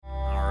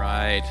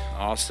right,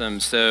 awesome.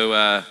 So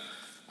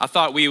I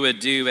thought we would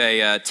do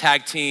a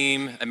tag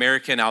team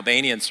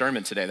American-Albanian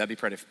sermon today. That'd be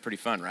pretty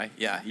fun, right?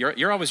 Yeah,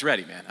 you're always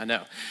ready, man, I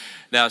know.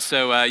 Now,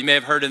 so you may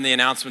have heard in the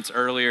announcements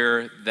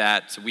earlier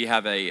that we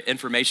have a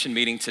information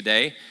meeting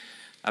today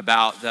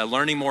about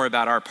learning more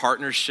about our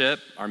partnership,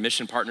 our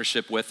mission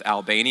partnership with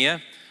Albania.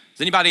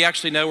 Does anybody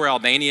actually know where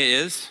Albania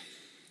is?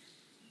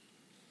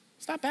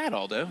 It's not bad,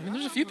 Aldo. I mean,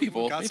 there's a few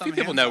people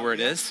know where it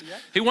is. Yeah.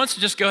 Who wants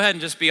to just go ahead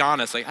and just be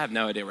honest? Like, I have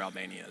no idea where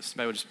Albania is.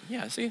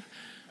 See?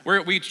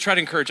 We try to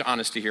encourage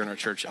honesty here in our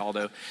church,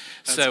 Aldo.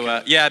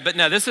 But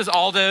no, this is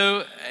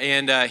Aldo,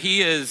 and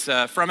he is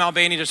from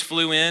Albania, just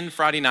flew in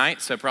Friday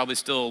night, so probably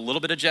still a little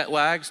bit of jet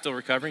lag, still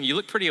recovering. You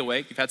look pretty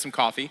awake. You've had some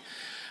coffee,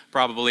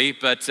 probably.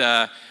 But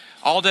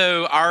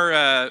Aldo,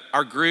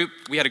 our group,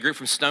 we had a group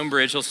from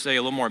Stonebridge. He'll say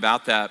a little more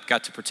about that.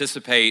 Got to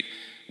participate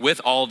with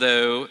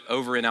Aldo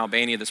over in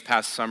Albania this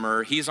past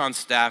summer. He's on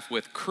staff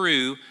with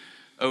Crew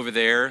over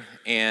there,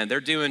 and they're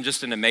doing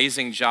just an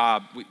amazing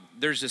job.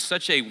 There's just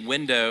such a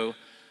window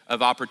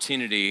of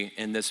opportunity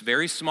in this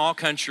very small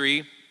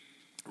country,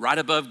 right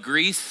above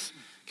Greece,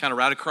 kind of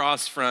right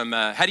across from,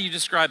 how do you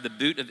describe the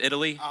boot of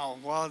Italy? Oh,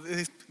 well,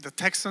 the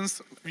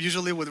Texans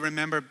usually would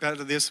remember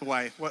better this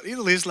way. Well,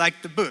 Italy is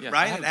like the boot,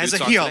 right? It has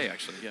a heel. Today,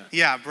 actually,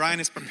 yeah, Brian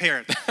is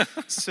prepared.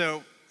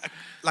 So,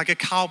 like a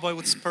cowboy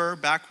would spur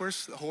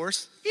backwards the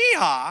horse.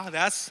 Yeehaw!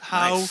 That's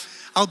how nice.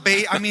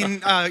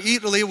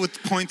 Italy would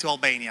point to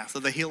Albania, so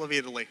the heel of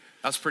Italy.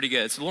 That's pretty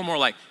good. It's a little more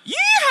like,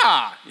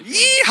 yeehaw!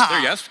 Yeehaw! There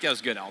you go. That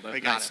was good, Aldo.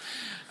 We got it.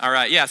 All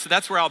right, yeah, so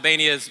that's where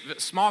Albania is.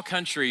 Small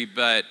country,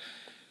 but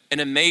an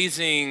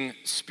amazing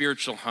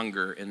spiritual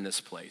hunger in this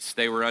place.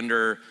 They were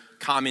under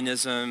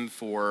communism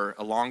for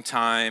a long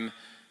time,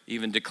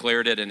 even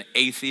declared it an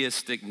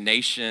atheistic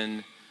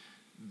nation.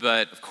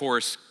 But of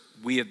course,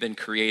 we have been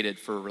created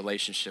for a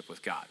relationship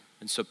with God.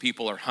 And so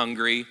people are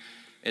hungry.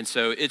 And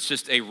so it's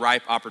just a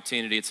ripe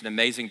opportunity. It's an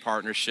amazing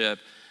partnership.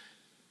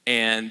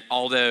 And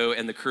Aldo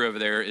and the crew over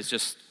there is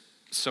just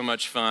so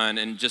much fun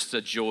and just a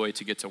joy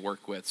to get to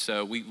work with.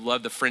 So we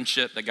love the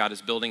friendship that God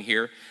is building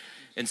here.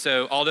 And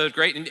so Aldo is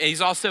great. And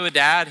he's also a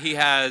dad. He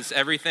has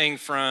everything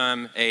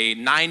from a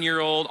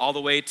 9-year-old all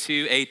the way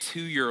to a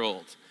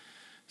 2-year-old.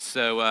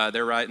 So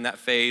they're right in that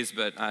phase,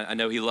 but I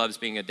know he loves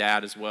being a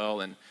dad as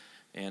well. And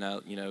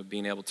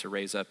being able to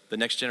raise up the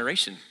next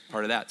generation,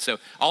 part of that. So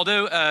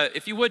Aldo,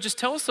 if you would, just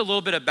tell us a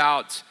little bit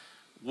about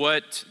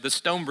what the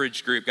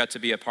Stonebridge group got to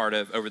be a part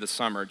of over the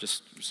summer,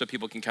 just so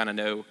people can kind of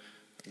know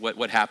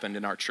what happened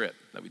in our trip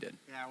that we did.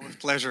 Yeah, with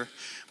pleasure.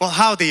 Well,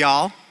 howdy,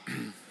 y'all.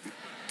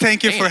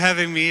 Thank you for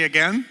having me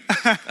again.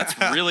 That's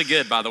really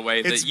good, by the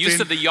way. The use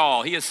of the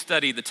y'all. He has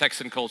studied the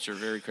Texan culture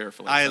very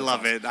carefully. I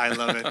love it.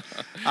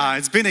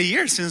 It's been a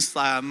year since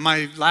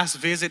my last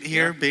visit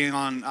here, being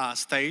on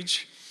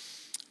stage.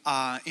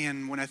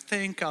 And when I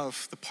think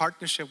of the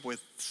partnership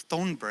with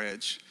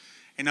Stonebridge,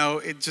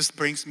 it just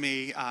brings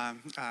me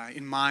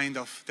in mind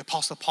of the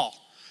Apostle Paul.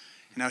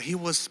 He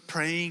was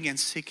praying and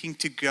seeking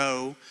to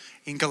go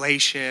in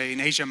Galatia, in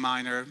Asia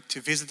Minor,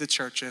 to visit the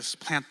churches,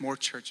 plant more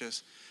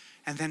churches.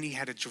 And then he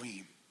had a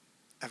dream,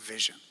 a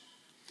vision.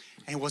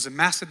 And it was a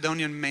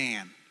Macedonian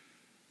man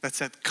that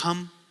said,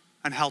 come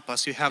and help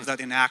us. You have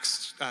that in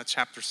Acts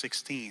chapter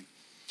 16.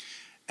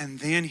 And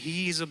then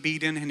he is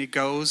obedient and he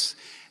goes.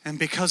 And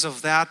because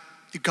of that,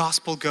 the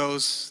gospel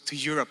goes to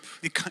Europe.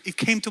 It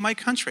came to my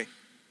country.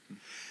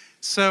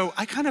 So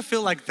I kind of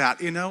feel like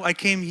that, I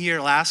came here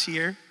last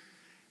year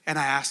and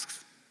I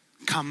asked,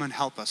 come and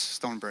help us,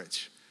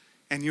 Stonebridge.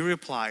 And you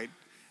replied.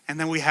 And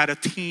then we had a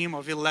team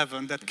of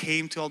 11 that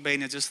came to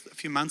Albania just a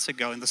few months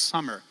ago in the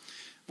summer,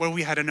 where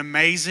we had an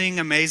amazing,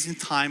 amazing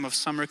time of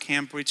summer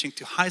camp reaching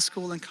to high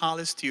school and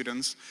college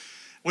students.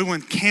 We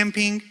went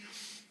camping.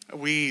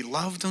 We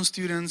loved those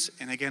students,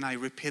 and again, I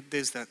repeat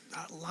this, that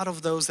a lot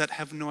of those that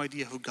have no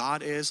idea who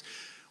God is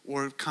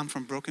or come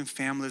from broken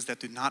families that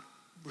do not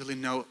really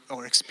know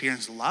or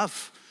experience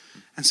love.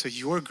 And so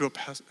your group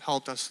has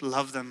helped us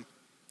love them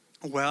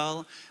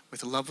well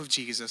with the love of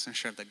Jesus and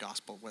share the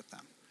gospel with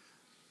them.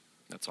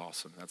 That's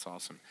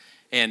awesome.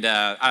 And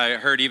I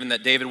heard even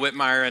that David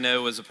Whitmire, I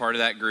know, was a part of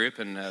that group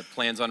and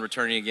plans on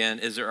returning again.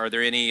 Are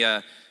there any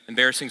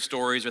embarrassing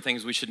stories or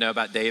things we should know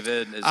about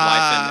David, his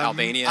life in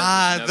Albania?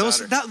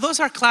 Those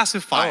are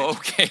classified. Oh,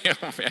 okay.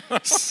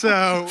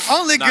 So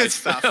only good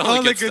stuff.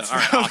 Only good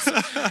stuff. All right,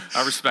 awesome.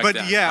 I respect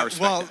that.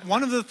 But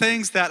one of the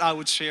things that I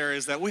would share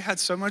is that we had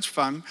so much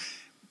fun.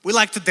 We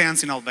like to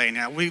dance in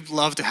Albania. We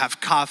love to have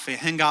coffee,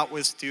 hang out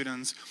with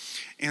students.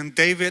 And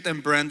David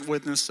and Brent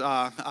witnessed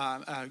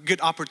a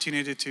good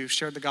opportunity to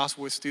share the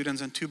gospel with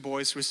students, and 2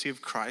 boys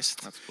received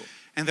Christ. That's cool.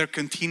 And they're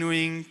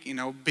continuing,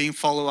 being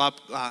followed up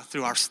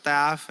through our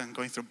staff and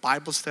going through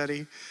Bible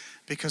study,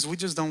 because we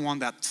just don't want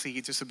that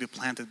seed just to be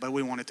planted, but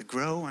we want it to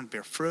grow and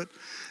bear fruit.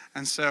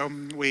 And so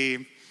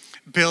we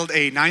built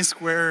a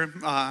 9-square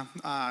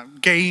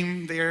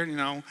game there,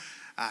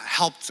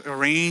 helped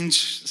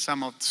arrange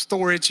some of the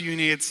storage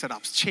units, set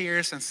up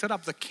chairs, and set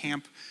up the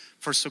camp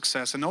for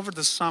success. And over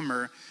the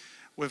summer,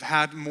 we've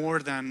had more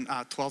than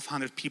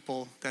 1,200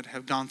 people that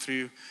have gone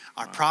through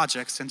our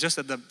projects. And just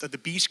at the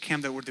beach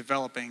camp that we're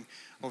developing,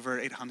 over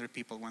 800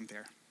 people went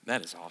there.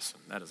 That is awesome.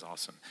 That is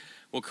awesome.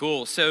 Well,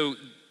 cool. So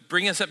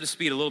bring us up to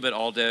speed a little bit,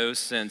 Aldo,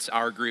 since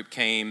our group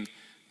came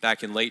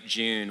back in late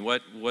June.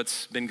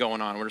 What's been going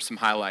on? What are some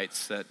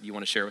highlights that you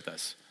want to share with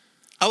us?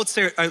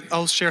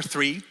 I'll share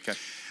three. Okay.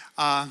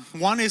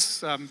 One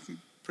is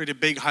pretty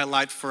big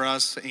highlight for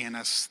us and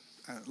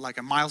like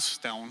a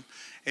milestone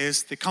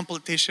is the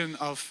completion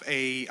of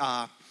a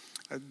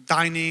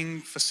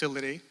dining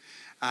facility,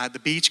 the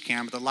beach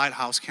camp, the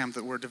lighthouse camp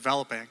that we're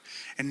developing.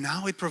 And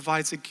now it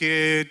provides a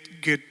good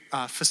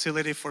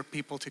facility for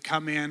people to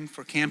come in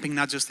for camping,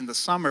 not just in the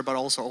summer, but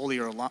also all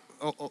year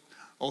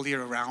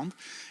around.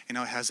 It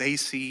has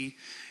AC.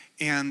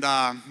 And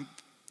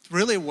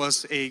really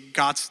was a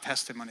God's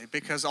testimony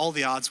because all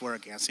the odds were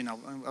against,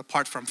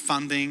 apart from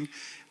funding,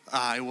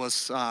 it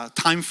was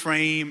time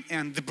frame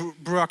and the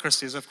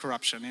bureaucracies of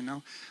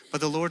corruption, But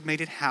the Lord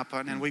made it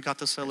happen, and we got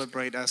to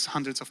celebrate as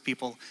hundreds of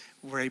people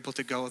were able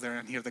to go there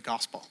and hear the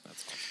gospel.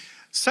 That's awesome.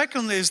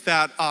 Second is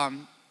that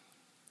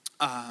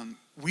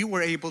we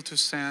were able to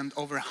send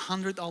over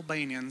 100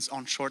 Albanians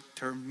on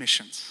short-term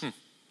missions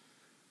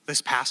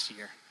this past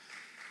year.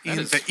 That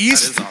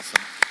is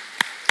awesome.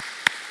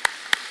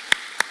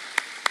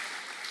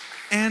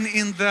 And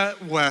in the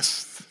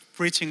West,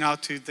 reaching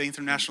out to the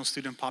international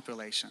student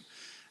population.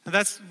 And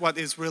that's what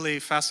is really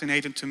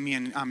fascinating to me,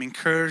 and I'm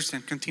encouraged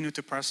and continue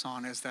to press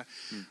on, is that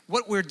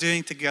what we're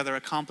doing together,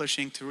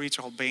 accomplishing to reach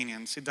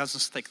Albanians, it doesn't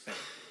stick there.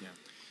 Yeah.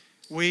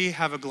 We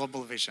have a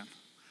global vision.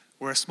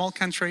 We're a small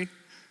country,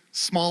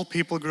 small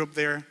people group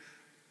there,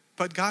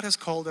 but God has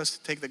called us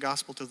to take the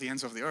gospel to the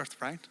ends of the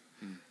earth, right?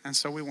 And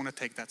so we want to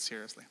take that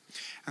seriously.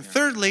 And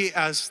thirdly,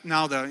 as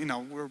now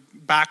we're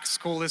back,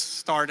 school has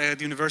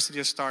started, university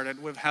has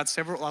started, we've had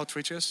several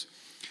outreaches,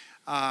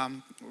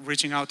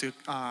 reaching out to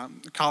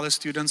college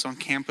students on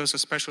campus,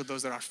 especially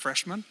those that are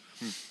freshmen.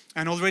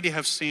 And already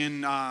have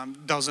seen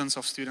dozens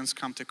of students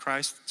come to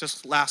Christ.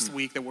 Just last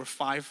week, there were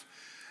 5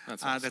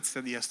 That's awesome. that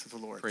said yes to the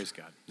Lord. Praise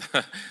God.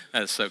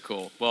 That is so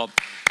cool. Well,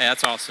 hey,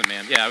 that's awesome,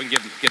 man. Yeah, we can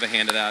give a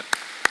hand to that.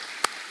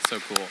 So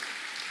cool.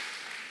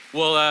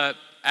 Well,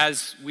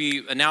 as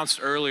we announced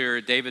earlier,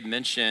 David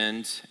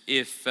mentioned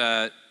if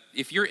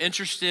you're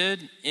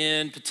interested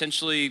in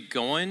potentially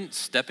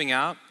stepping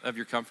out of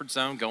your comfort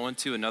zone, going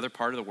to another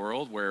part of the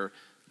world where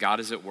God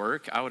is at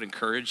work, I would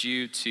encourage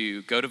you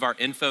to go to our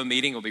info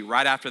meeting. It'll be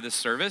right after this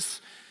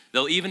service.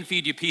 They'll even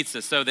feed you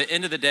pizza. So at the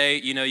end of the day,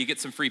 you get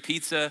some free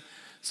pizza.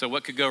 So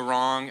what could go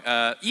wrong?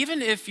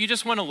 Even if you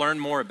just want to learn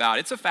more about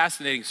it, it's a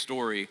fascinating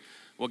story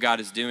what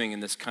God is doing in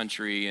this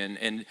country,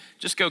 and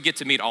just go get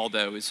to meet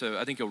Aldo. So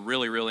I think you'll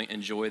really, really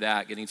enjoy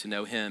that, getting to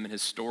know him and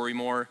his story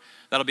more.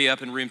 That'll be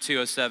up in room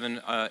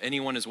 207.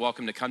 Anyone is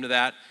welcome to come to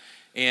that.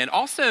 And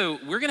also,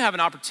 we're gonna have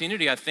an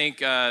opportunity, I think,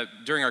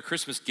 during our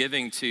Christmas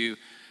giving to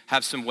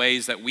have some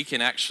ways that we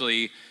can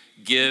actually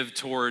give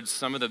towards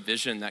some of the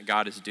vision that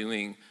God is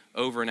doing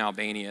over in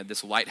Albania,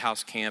 this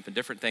lighthouse camp and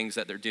different things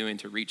that they're doing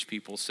to reach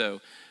people.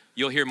 So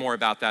you'll hear more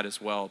about that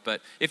as well.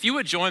 But if you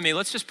would join me,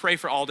 let's just pray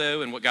for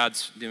Aldo and what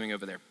God's doing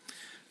over there.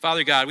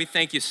 Father God, we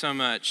thank you so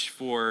much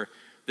for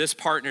this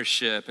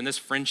partnership and this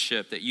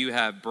friendship that you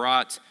have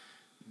brought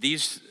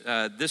this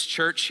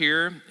church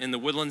here in the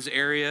Woodlands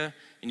area,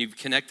 and you've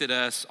connected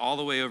us all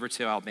the way over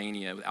to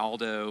Albania with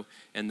Aldo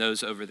and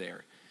those over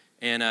there.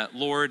 And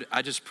Lord,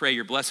 I just pray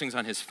your blessings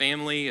on his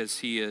family as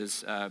he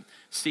is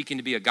seeking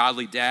to be a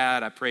godly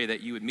dad. I pray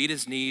that you would meet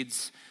his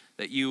needs,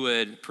 that you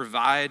would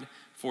provide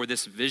for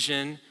this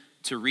vision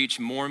to reach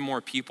more and more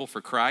people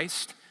for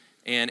Christ.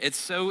 And it's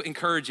so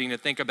encouraging to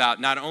think about,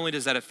 not only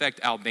does that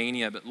affect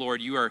Albania, but Lord,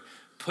 you are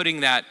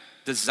putting that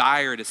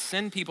desire to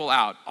send people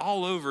out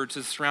all over to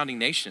the surrounding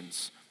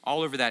nations,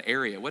 all over that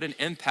area. What an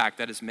impact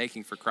that is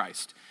making for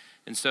Christ.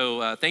 And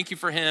so thank you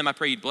for him. I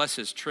pray you'd bless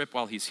his trip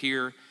while he's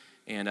here,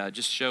 and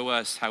just show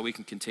us how we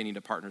can continue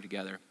to partner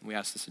together. We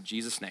ask this in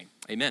Jesus' name,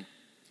 amen.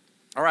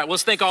 All right, well,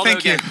 let's thank Aldo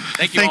again.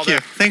 Thank you, Aldo.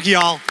 Thank you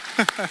all.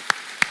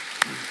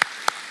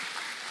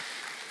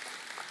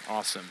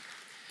 Awesome.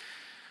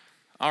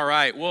 All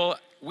right, well,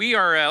 we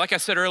are, like I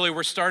said earlier,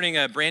 we're starting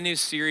a brand new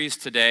series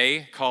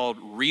today called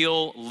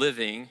Real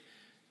Living.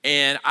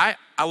 And I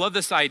love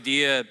this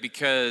idea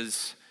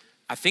because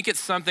I think it's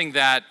something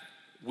that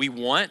we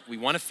want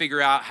to figure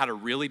out how to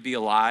really be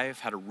alive,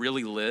 how to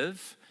really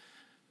live.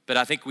 But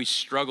I think we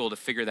struggle to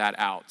figure that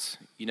out.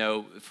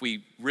 If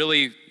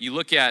you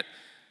look at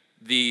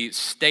the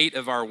state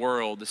of our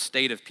world, the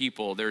state of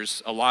people,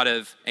 there's a lot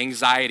of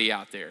anxiety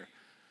out there.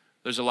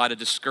 There's a lot of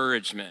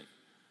discouragement.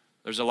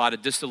 There's a lot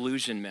of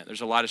disillusionment.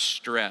 There's a lot of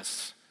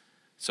stress.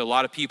 So a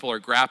lot of people are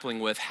grappling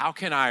with, how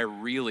can I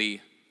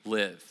really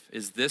live?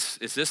 Is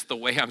this the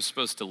way I'm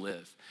supposed to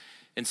live?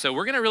 And so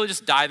we're gonna really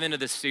just dive into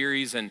this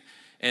series and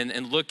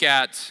look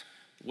at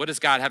what does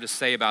God have to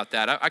say about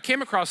that. I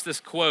came across this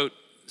quote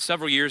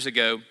several years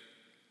ago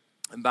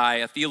by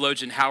a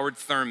theologian, Howard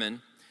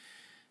Thurman,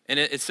 and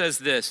it says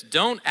this: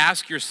 don't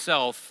ask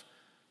yourself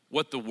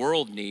what the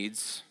world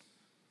needs.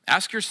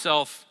 Ask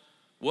yourself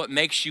what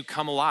makes you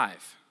come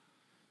alive.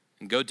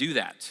 And go do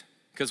that.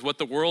 Because what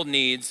the world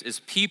needs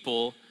is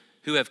people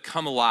who have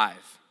come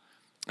alive.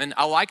 And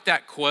I like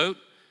that quote.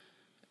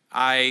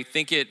 I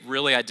think it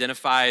really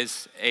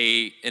identifies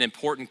an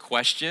important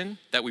question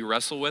that we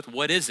wrestle with.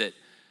 What is it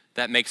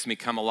that makes me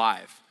come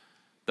alive?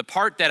 The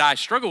part that I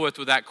struggle with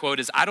that quote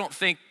is I don't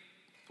think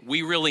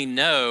we really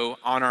know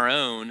on our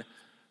own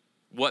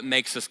what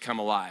makes us come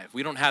alive.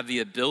 We don't have the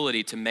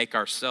ability to make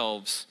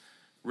ourselves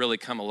really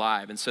come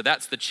alive. And so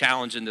that's the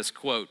challenge in this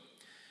quote.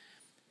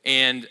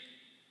 And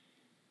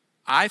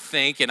I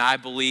think and I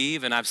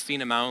believe and I've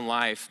seen in my own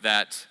life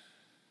that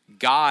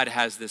God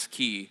has this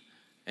key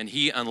and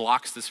he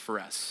unlocks this for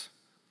us.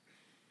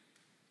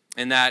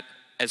 And that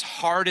as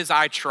hard as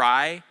I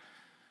try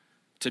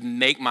to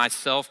make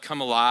myself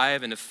come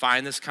alive and to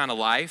find this kind of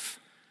life,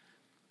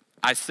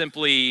 I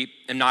simply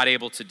am not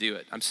able to do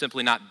it. I'm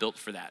simply not built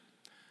for that.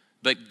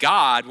 But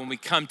God, when we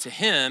come to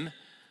him,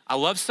 I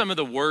love some of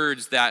the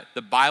words that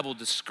the Bible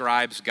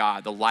describes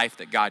God, the life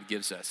that God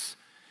gives us.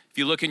 If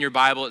you look in your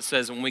Bible, it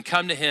says when we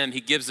come to him,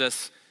 he gives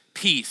us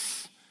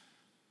peace.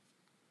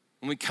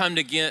 When we come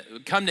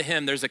to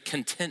him, there's a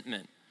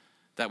contentment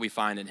that we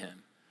find in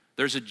him.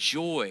 There's a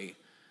joy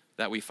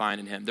that we find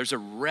in him. There's a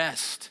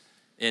rest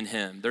in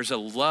him. There's a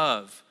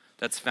love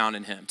that's found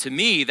in him. To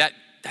me,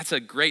 that's a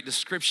great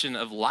description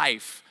of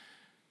life,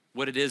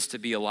 what it is to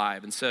be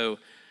alive. And so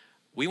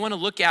we want to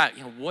look at,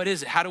 what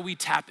is it? How do we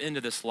tap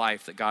into this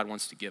life that God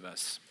wants to give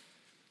us?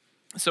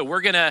 So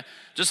we're gonna,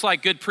 just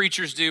like good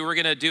preachers do, we're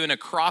gonna do an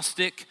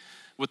acrostic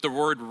with the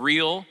word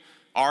real,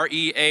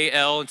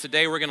 R-E-A-L, and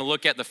today we're gonna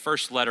look at the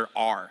first letter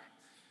R.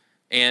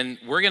 And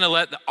we're gonna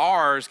let the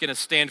R is gonna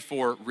stand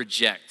for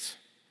reject.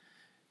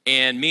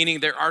 And meaning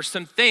there are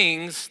some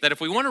things that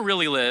if we wanna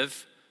really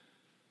live,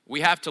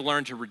 we have to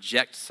learn to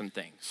reject some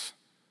things.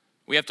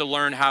 We have to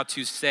learn how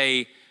to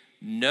say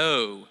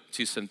no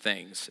to some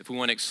things if we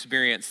wanna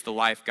experience the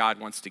life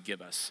God wants to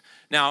give us.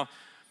 Now,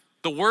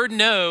 the word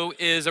no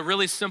is a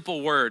really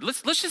simple word.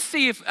 Let's just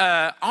see if,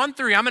 on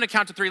three, I'm gonna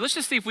count to three. Let's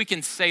just see if we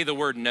can say the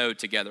word no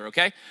together,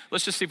 okay?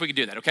 Let's just see if we can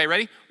do that, okay?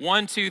 Ready?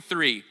 1, 2,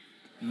 3,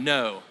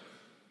 no.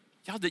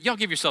 Y'all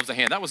give yourselves a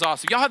hand. That was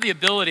awesome. Y'all have the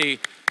ability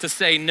to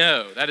say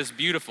no. That is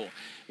beautiful.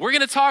 We're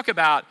gonna talk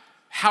about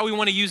how we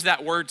wanna use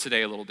that word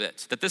today a little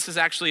bit, that this is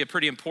actually a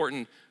pretty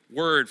important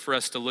word for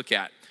us to look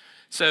at.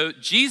 So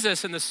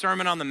Jesus in the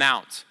Sermon on the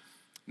Mount,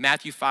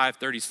 Matthew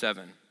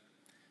 5:37,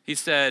 he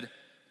said,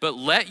 but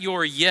let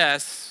your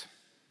yes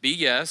be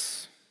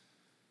yes,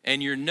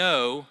 and your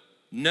no,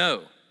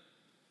 no.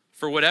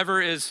 For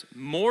whatever is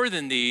more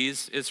than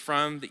these is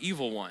from the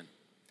evil one.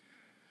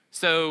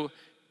 So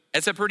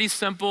it's a pretty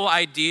simple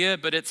idea,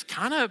 but it's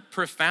kind of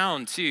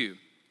profound too.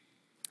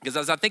 Because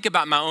as I think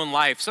about my own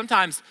life,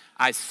 sometimes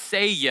I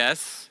say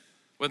yes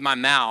with my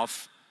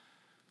mouth,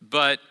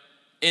 but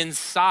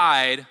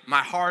inside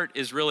my heart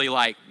is really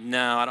like,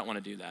 no, I don't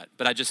want to do that.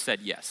 But I just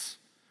said yes,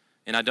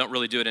 and I don't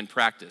really do it in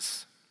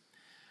practice.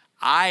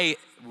 I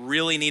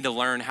really need to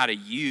learn how to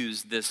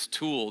use this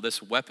tool,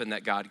 this weapon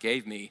that God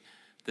gave me.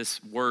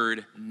 This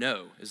word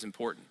no is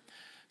important.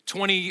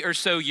 20 or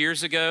so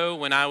years ago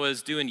when I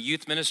was doing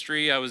youth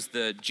ministry, I was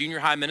the junior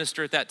high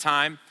minister at that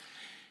time,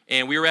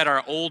 and we were at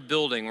our old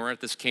building, we were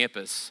at this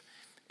campus,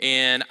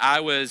 and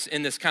I was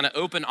in this kind of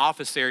open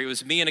office area. It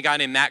was me and a guy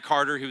named Matt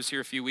Carter who was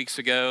here a few weeks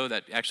ago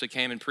that actually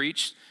came and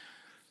preached,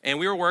 and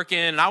we were working,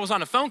 and I was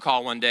on a phone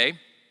call one day,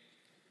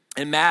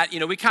 and Matt,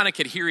 we kind of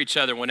could hear each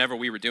other whenever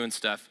we were doing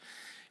stuff.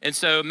 And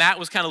so Matt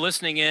was kind of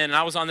listening in, and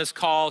I was on this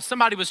call.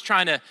 Somebody was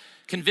trying to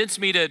convince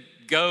me to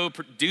go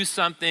do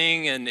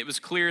something, and it was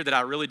clear that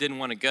I really didn't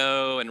want to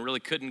go and really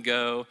couldn't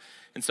go.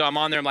 And so I'm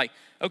on there, I'm like,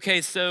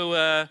 okay,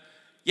 so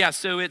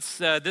so it's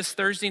this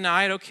Thursday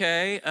night,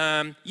 okay.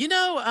 I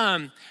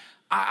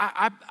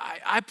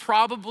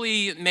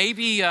probably,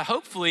 maybe,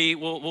 hopefully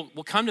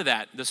we'll come to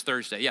that this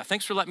Thursday. Yeah,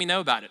 thanks for letting me know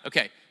about it.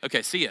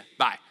 Okay, see ya,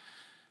 bye.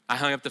 I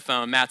hung up the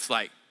phone. Matt's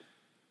like,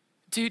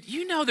 dude,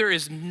 there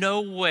is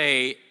no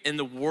way in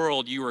the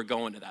world you are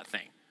going to that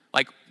thing.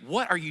 Like,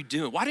 what are you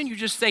doing? Why didn't you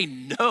just say,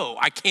 no,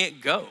 I can't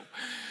go?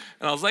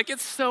 And I was like,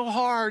 it's so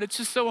hard. It's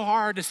just so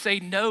hard to say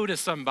no to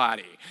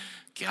somebody.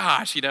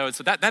 Gosh,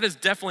 so that has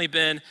definitely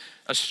been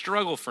a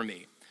struggle for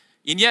me.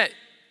 And yet,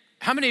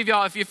 how many of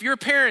y'all, if you're a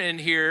parent in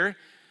here,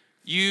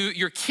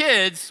 your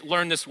kids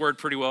learn this word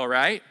pretty well,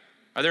 right?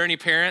 Are there any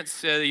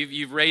parents,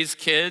 you've raised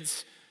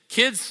kids?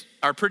 Kids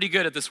are pretty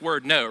good at this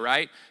word no,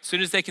 right? As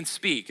soon as they can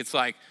speak, it's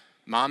like,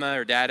 mama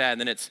or dada, and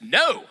then it's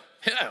no.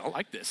 I don't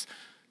like this.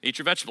 Eat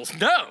your vegetables.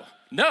 No,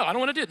 I don't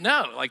want to do it.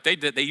 No, like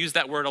they use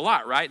that word a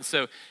lot, right? And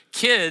so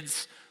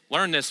kids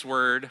learn this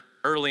word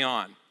early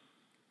on.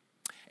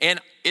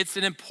 And it's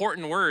an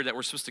important word that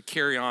we're supposed to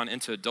carry on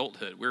into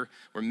adulthood. We're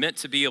meant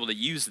to be able to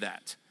use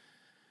that.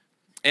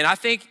 And I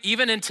think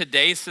even in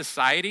today's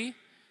society,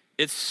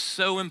 it's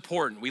so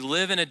important. We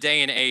live in a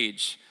day and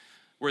age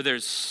where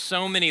there's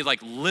so many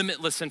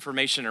limitless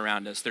information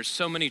around us. There's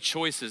so many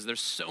choices.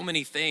 There's so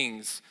many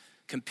things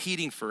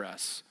competing for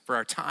us, for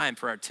our time,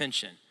 for our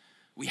attention.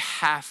 We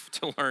have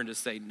to learn to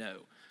say no.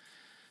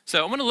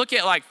 So I'm gonna look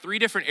at 3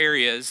 different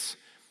areas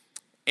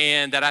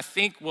and that I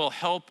think will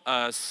help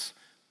us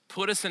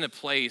put us in a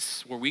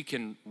place where we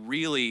can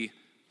really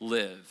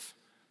live.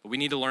 But we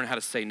need to learn how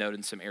to say no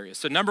in some areas.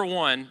 So number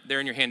one, there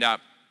in your handout,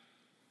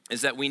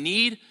 is that we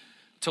need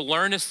to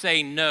learn to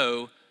say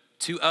no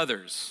to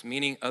others,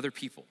 meaning other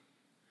people.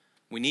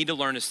 We need to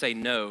learn to say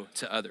no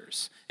to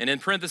others. And in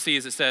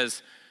parentheses, it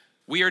says,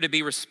 we are to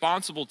be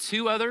responsible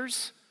to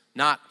others,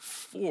 not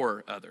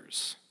for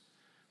others.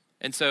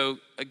 And so,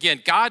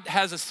 again, God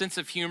has a sense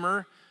of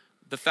humor.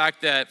 The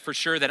fact that for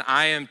sure that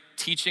I am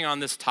teaching on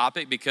this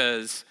topic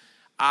because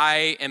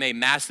I am a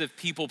massive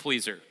people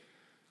pleaser.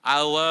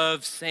 I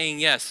love saying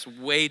yes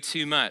way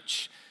too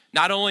much.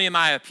 Not only am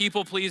I a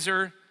people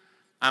pleaser,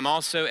 I'm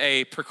also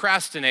a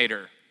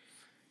procrastinator.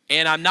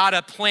 And I'm not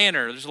a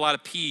planner. There's a lot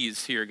of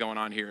P's here going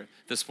on here at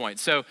this point.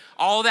 So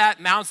all that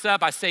mounts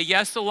up. I say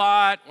yes a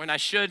lot when I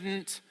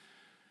shouldn't.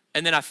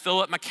 And then I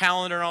fill up my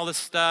calendar and all this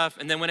stuff.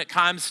 And then when it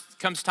comes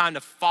time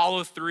to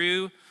follow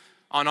through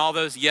on all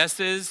those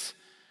yeses,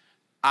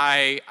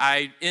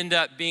 I end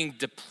up being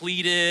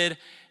depleted,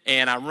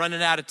 and I'm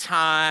running out of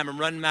time, I'm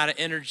running out of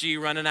energy,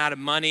 running out of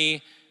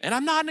money, and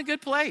I'm not in a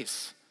good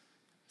place.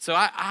 So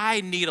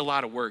I need a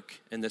lot of work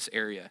in this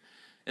area.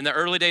 In the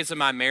early days of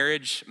my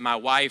marriage, my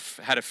wife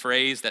had a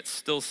phrase that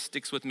still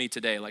sticks with me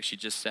today, like she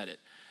just said it.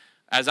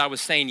 As I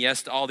was saying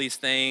yes to all these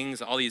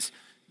things, all these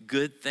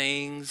good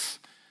things,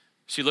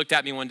 she looked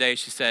at me one day,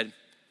 she said,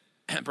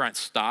 Brian,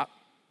 stop,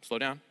 slow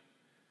down.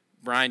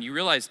 Brian, you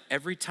realize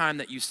every time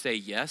that you say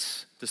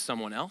yes to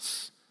someone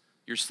else,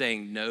 you're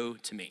saying no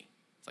to me.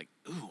 It's like,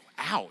 ooh,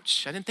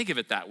 ouch. I didn't think of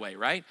it that way,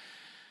 right?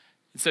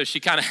 And so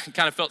she kind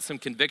of felt some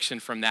conviction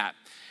from that.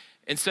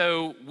 And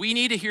so we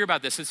need to hear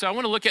about this. And so I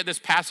want to look at this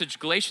passage.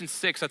 Galatians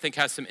 6, I think,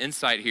 has some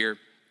insight here.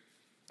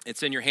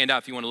 It's in your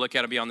handout if you want to look at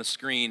it. It'll be on the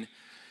screen.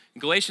 In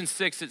Galatians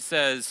 6, it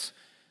says,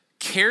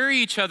 carry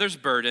each other's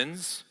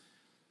burdens,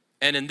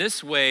 and in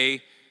this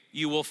way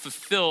you will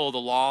fulfill the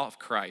law of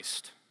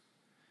Christ.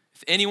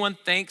 If anyone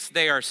thinks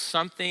they are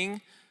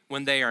something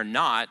when they are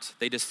not,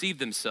 they deceive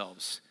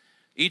themselves.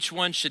 Each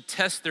one should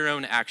test their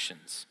own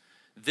actions.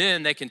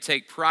 Then they can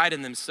take pride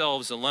in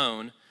themselves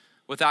alone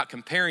without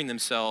comparing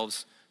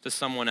themselves to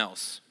someone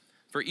else.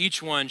 For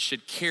each one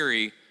should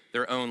carry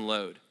their own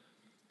load.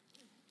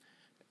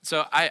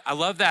 So I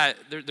love that.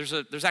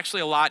 There's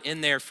actually a lot in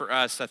there for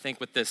us, I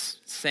think, with this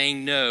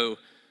saying no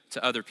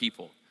to other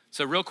people.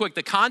 So real quick,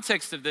 the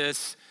context of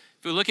this,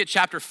 if we look at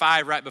chapter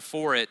 5 right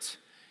before it,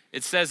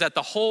 it says that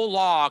the whole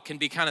law can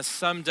be kind of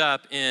summed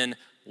up in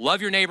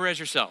love your neighbor as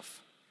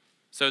yourself.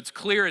 So it's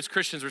clear as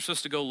Christians we're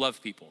supposed to go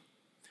love people.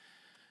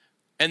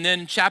 And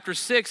then chapter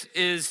 6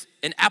 is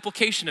an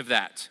application of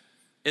that.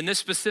 In this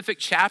specific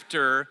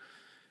chapter,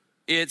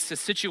 it's a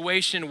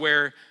situation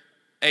where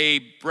a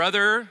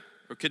brother,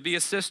 or could be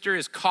a sister,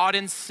 is caught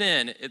in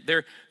sin.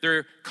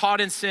 They're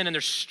caught in sin and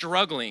they're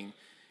struggling.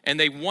 And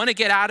they want to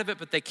get out of it,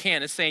 but they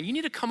can't. It's saying you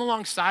need to come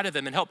alongside of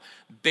them and help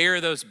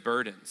bear those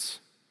burdens.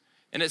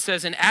 And it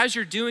says, and as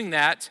you're doing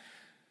that,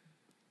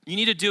 you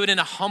need to do it in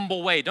a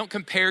humble way. Don't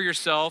compare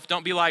yourself.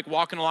 Don't be like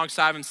walking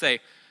alongside them and say, I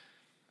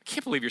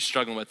can't believe you're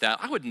struggling with that.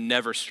 I would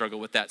never struggle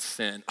with that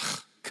sin. Ugh,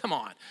 come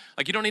on.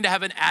 Like, you don't need to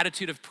have an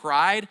attitude of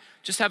pride.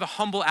 Just have a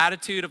humble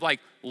attitude of like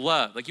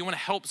love. Like, you want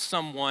to help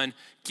someone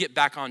get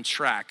back on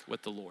track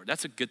with the Lord.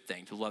 That's a good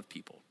thing, to love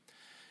people.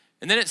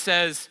 And then it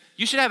says,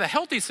 you should have a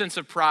healthy sense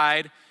of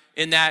pride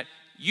in that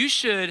you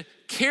should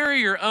carry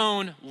your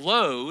own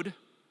load,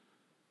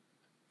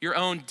 your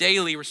own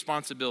daily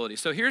responsibility.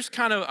 So here's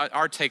kind of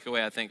our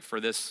takeaway, I think, for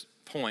this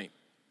point.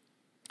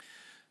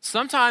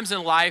 Sometimes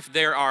in life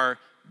there are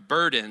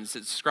burdens,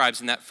 it describes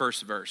in that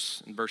first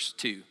verse, in verse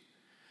 2.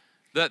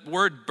 The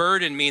word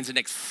burden means an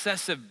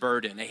excessive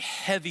burden, a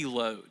heavy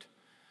load.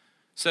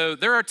 So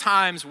there are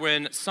times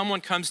when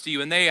someone comes to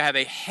you and they have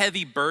a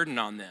heavy burden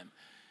on them.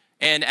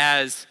 And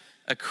as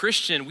a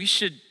Christian, we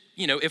should,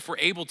 if we're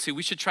able to,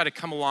 we should try to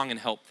come along and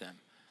help them.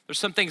 There's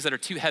some things that are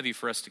too heavy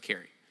for us to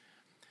carry.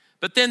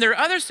 But then there are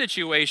other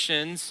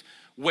situations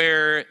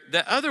where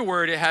the other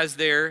word it has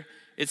there,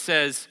 it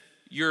says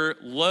your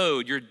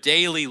load, your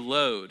daily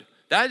load.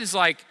 That is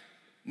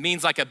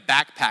means like a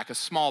backpack, a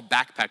small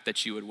backpack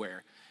that you would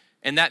wear.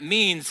 And that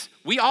means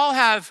we all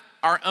have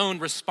our own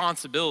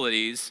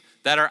responsibilities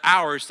that are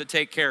ours to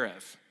take care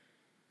of,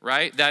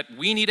 right? That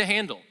we need to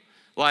handle.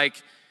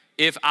 Like,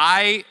 if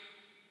I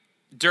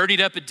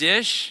dirtied up a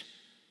dish,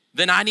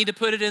 then I need to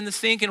put it in the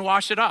sink and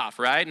wash it off,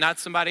 right? Not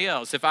somebody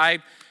else. If I,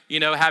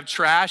 have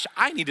trash,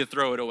 I need to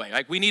throw it away.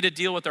 Like, we need to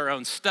deal with our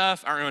own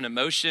stuff, our own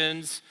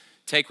emotions,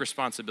 take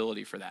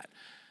responsibility for that.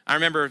 I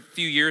remember a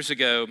few years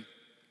ago,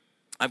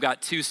 I've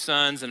got 2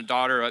 sons and a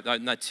daughter,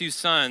 not 2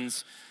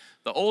 sons.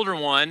 The older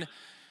one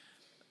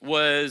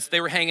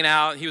they were hanging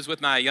out. He was with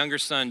my younger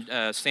son,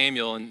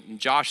 Samuel, and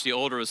Josh, the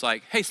older, was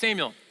like, hey,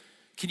 Samuel,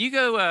 can you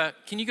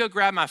go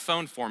grab my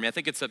phone for me? I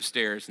think it's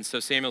upstairs. And so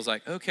Samuel's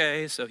like,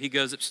 okay. So he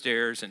goes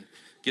upstairs and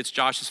gets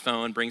Josh's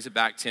phone, brings it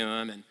back to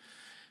him.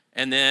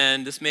 And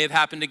then this may have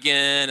happened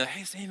again.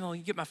 Hey, Samuel,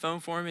 you get my phone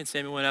for me? And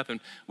Samuel went up, and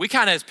we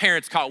kind of, as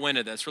parents, caught wind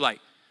of this. We're like,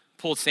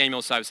 pulled Samuel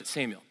aside and said,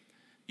 Samuel,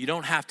 You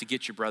don't have to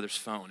get your brother's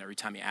phone every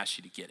time he asks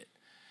you to get it.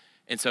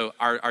 And so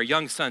our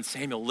young son,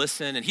 Samuel,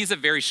 listened, and he's a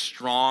very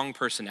strong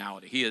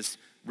personality. He is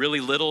really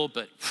little,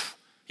 but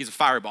he's a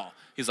fireball.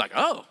 He's like,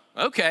 oh,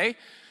 okay.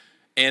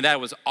 And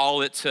that was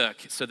all it took.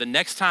 So the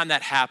next time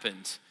that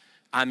happened,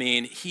 I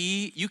mean,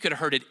 you could have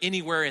heard it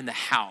anywhere in the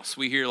house.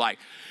 We hear like,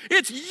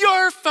 it's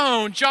your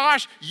phone,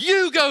 Josh,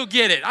 you go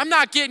get it. I'm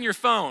not getting your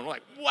phone. We're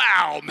like,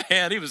 wow,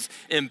 man, he was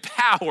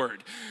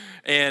empowered.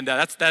 And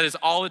that is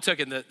all it took,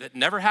 and that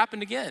never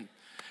happened again.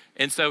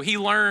 And so he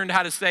learned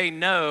how to say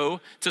no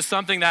to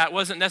something that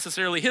wasn't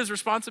necessarily his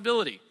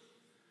responsibility.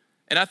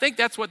 And I think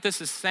that's what this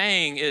is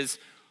saying is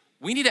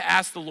we need to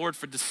ask the Lord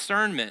for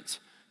discernment.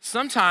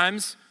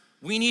 Sometimes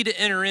we need to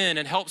enter in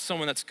and help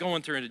someone that's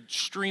going through an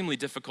extremely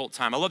difficult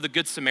time. I love the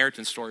Good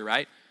Samaritan story,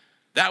 right?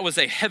 That was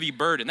a heavy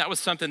burden. That was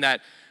something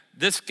that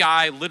this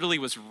guy literally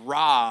was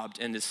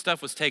robbed and his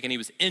stuff was taken. He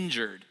was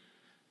injured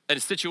at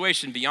a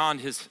situation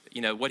beyond his,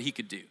 what he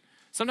could do.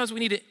 Sometimes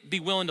we need to be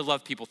willing to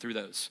love people through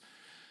those.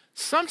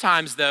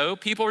 Sometimes, though,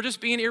 people are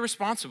just being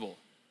irresponsible.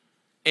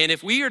 And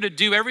if we are to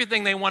do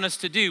everything they want us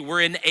to do,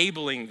 we're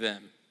enabling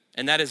them.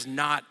 And that is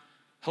not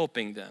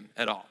helping them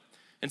at all.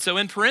 And so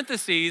in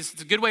parentheses,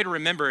 it's a good way to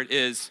remember it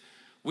is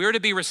we're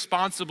to be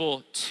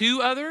responsible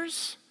to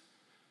others,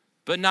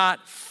 but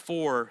not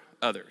for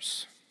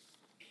others.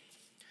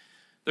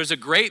 There's a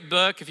great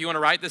book, if you want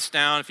to write this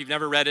down, if you've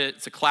never read it,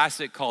 it's a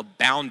classic called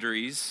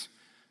Boundaries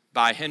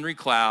by Henry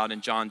Cloud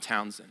and John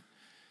Townsend.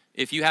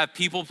 If you have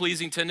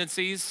people-pleasing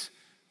tendencies,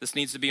 this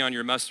needs to be on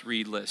your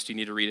must-read list. You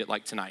need to read it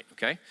like tonight,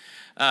 okay?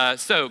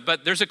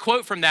 But there's a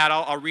quote from that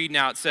I'll read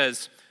now. It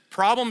says,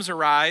 problems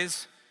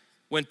arise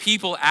when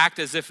people act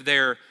as if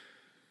their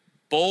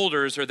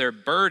boulders or their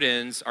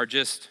burdens are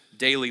just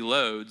daily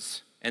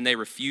loads and they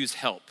refuse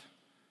help,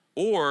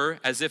 or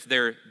as if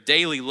their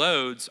daily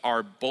loads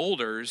are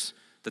boulders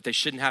that they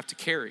shouldn't have to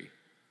carry.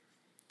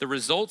 The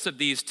results of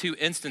these two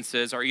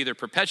instances are either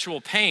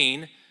perpetual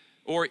pain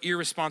or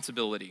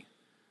irresponsibility.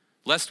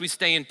 Lest we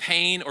stay in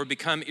pain or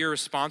become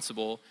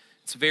irresponsible,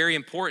 it's very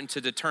important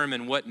to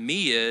determine what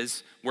me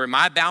is, where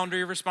my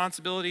boundary of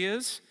responsibility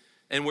is,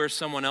 and where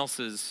someone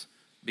else's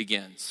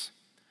begins.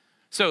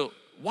 So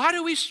why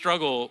do we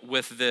struggle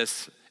with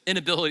this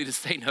inability to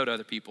say no to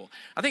other people?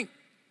 I think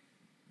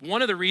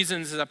one of the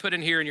reasons, as I put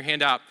in here in your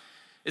handout,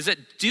 is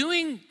that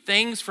doing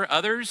things for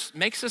others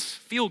makes us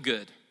feel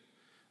good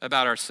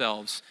about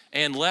ourselves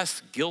and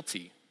less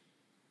guilty.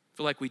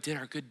 Feel like we did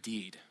our good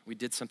deed. We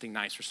did something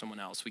nice for someone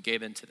else. We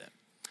gave in to them.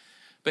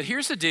 But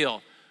here's the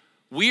deal.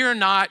 We are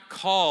not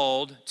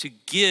called to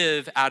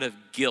give out of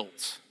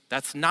guilt.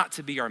 That's not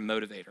to be our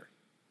motivator.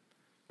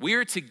 We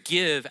are to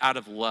give out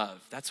of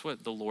love. That's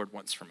what the Lord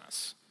wants from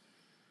us.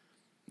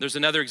 There's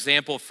another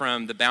example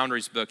from the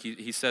Boundaries book.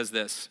 He says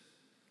this.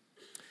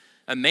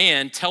 A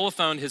man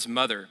telephoned his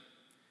mother,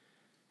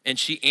 and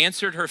she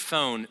answered her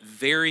phone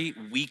very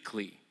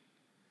weakly,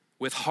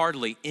 with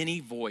hardly any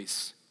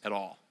voice at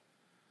all.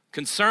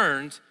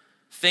 Concerned,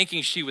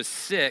 thinking she was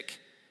sick,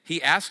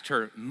 he asked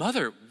her,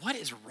 "Mother, what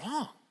is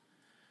wrong?"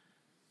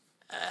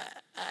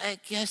 I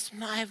guess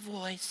my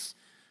voice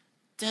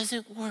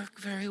doesn't work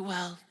very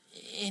well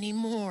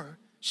anymore,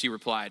 she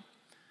replied.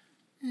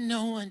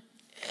 No one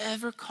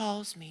ever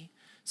calls me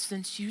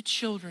since you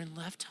children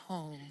left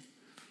home.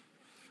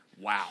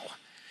 Wow.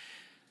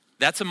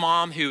 That's a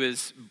mom who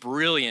is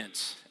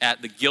brilliant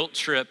at the guilt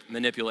trip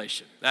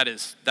manipulation. That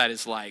is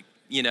like,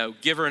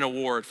 give her an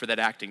award for that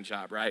acting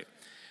job, right?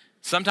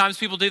 Sometimes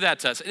people do that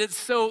to us. It's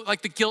so,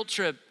 like the guilt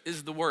trip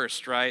is the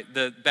worst, right?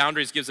 The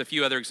Boundaries gives a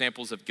few other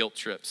examples of guilt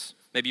trips.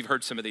 Maybe you've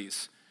heard some of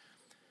these.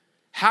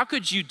 How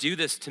could you do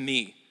this to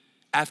me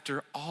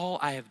after all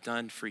I have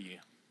done for you?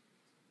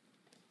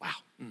 Wow.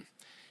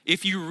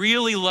 If you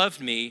really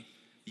loved me,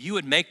 you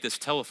would make this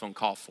telephone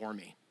call for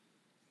me.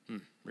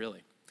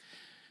 Really?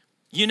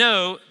 You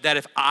know that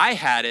if I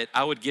had it,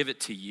 I would give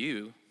it to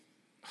you.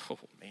 Oh,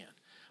 man.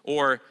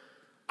 Or,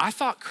 I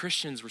thought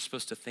Christians were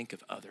supposed to think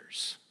of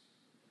others.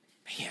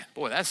 Man,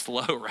 boy, that's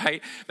low,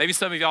 right? Maybe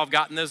some of y'all have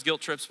gotten those guilt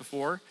trips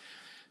before.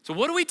 So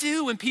what do we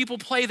do when people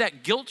play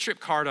that guilt trip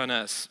card on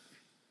us?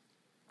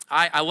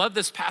 I love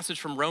this passage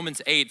from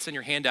Romans 8. It's in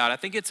your handout. I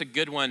think it's a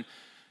good one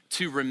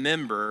to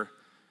remember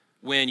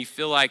when you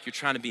feel like you're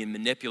trying to be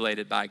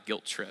manipulated by a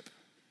guilt trip.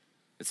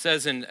 It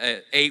says in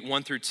 8,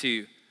 1 through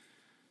 2,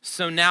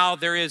 so now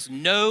there is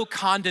no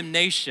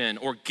condemnation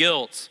or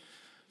guilt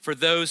for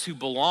those who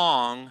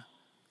belong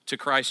to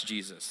Christ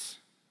Jesus.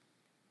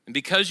 And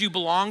because you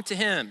belong to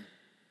him,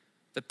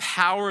 the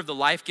power of the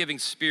life-giving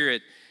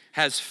Spirit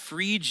has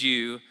freed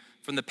you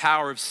from the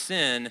power of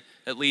sin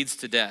that leads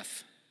to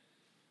death.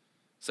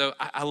 So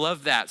I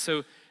love that.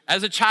 So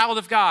as a child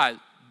of God,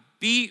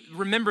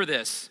 remember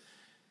this.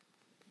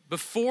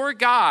 Before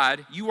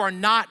God, you are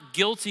not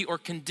guilty or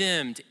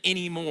condemned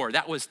anymore.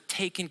 That was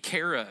taken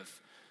care of.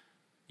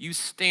 You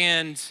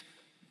stand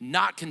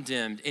not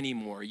condemned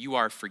anymore. You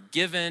are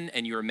forgiven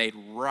and you are made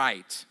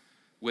right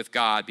with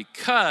God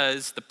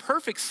because the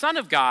perfect Son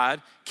of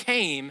God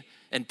came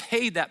and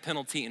paid that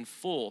penalty in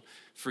full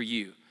for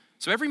you.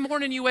 So every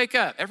morning you wake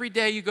up, every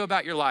day you go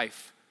about your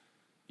life,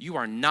 you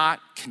are not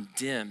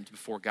condemned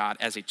before God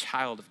as a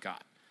child of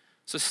God.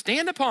 So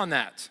stand upon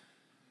that.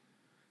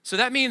 So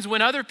that means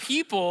when other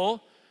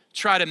people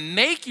try to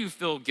make you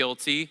feel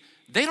guilty,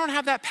 they don't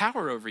have that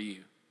power over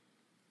you.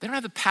 They don't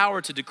have the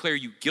power to declare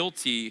you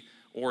guilty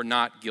or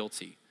not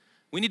guilty.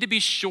 We need to be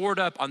shored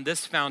up on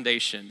this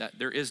foundation that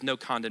there is no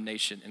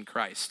condemnation in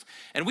Christ.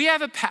 And we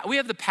have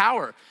the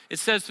power. It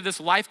says through this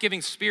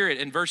life-giving Spirit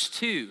in verse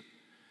 2,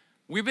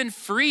 we've been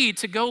freed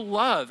to go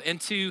love and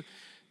to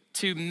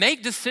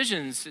make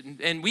decisions,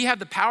 and we have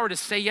the power to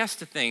say yes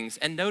to things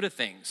and no to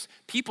things.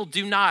 People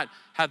do not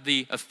have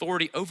the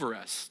authority over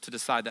us to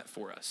decide that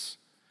for us.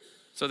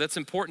 So that's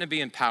important to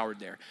be empowered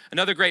there.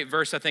 Another great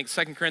verse, I think,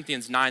 2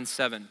 Corinthians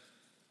 9:7.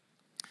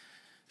 It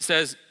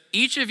says,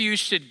 each of you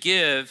should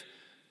give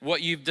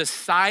what you've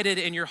decided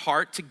in your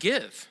heart to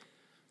give,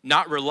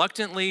 not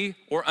reluctantly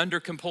or under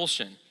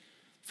compulsion.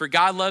 For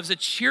God loves a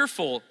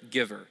cheerful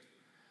giver.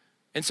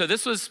 And so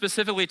this was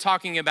specifically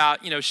talking about,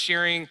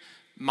 sharing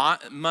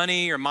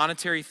money or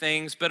monetary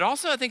things, but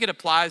also I think it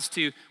applies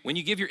to when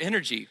you give your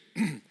energy,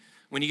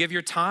 when you give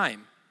your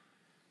time.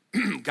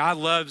 God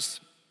loves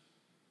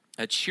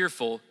a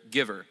cheerful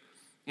giver.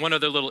 One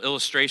other little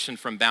illustration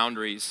from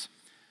Boundaries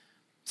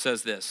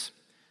says this: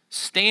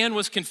 Stan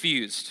was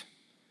confused.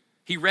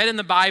 He read in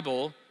the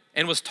Bible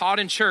and was taught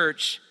in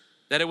church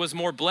that it was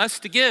more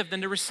blessed to give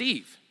than to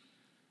receive.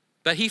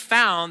 But he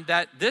found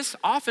that this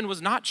often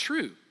was not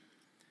true.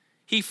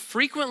 He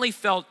frequently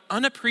felt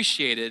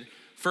unappreciated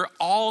for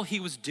all he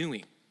was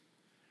doing.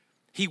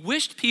 He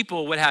wished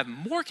people would have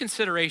more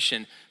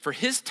consideration for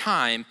his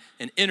time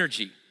and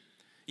energy.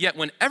 Yet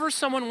whenever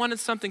someone wanted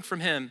something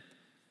from him,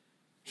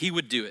 he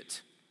would do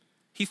it.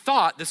 He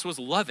thought this was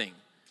loving,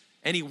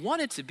 and he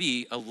wanted to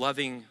be a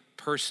loving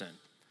person.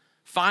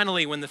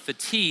 Finally, when the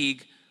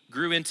fatigue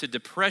grew into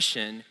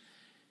depression,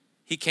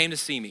 he came to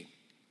see me.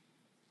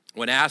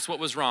 When asked what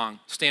was wrong,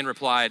 Stan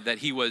replied that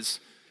he was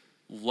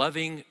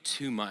loving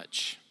too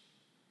much.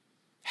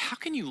 How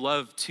can you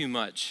love too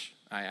much?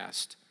 I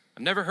asked.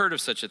 I've never heard of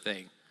such a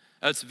thing.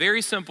 It's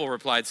very simple,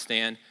 replied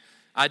Stan.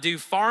 I do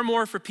far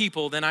more for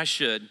people than I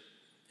should,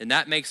 and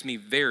that makes me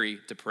very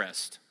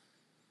depressed.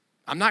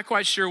 I'm not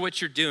quite sure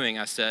what you're doing,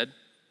 I said,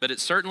 but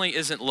it certainly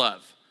isn't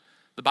love.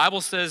 The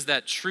Bible says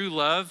that true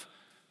love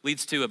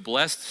leads to a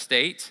blessed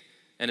state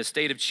and a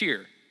state of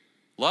cheer.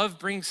 Love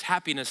brings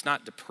happiness,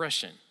 not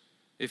depression.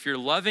 If your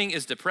loving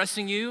is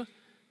depressing you,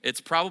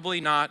 it's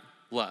probably not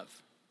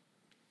love.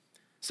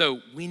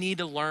 So we need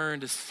to learn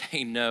to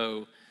say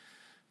no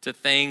to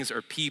things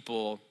or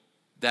people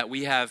that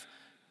we have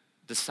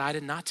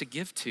decided not to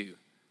give to,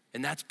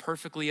 and that's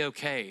perfectly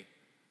okay.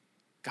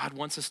 God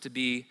wants us to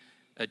be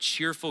a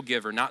cheerful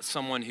giver, not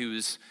someone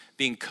who's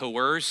being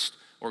coerced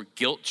or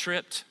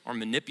guilt-tripped or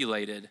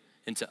manipulated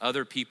into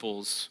other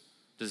people's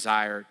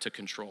desire to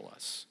control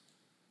us.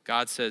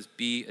 God says,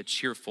 be a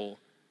cheerful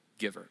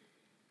giver.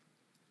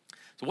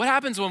 So what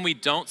happens when we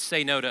don't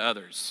say no to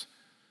others?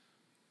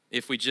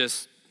 If we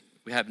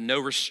have no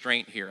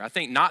restraint here. I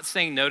think not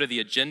saying no to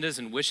the agendas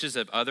and wishes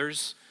of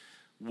others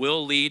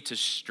will lead to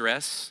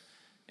stress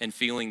and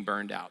feeling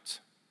burned out.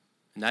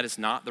 And that is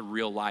not the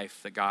real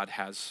life that God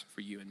has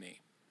for you and me.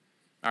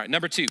 All right,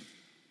 number two,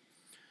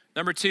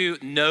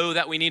 no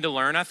that we need to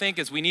learn, I think,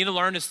 is we need to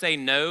learn to say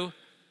no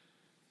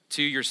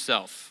to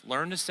yourself.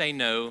 Learn to say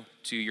no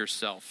to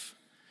yourself.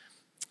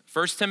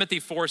 1 Timothy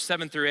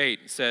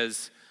 4:7-8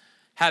 says,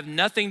 have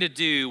nothing to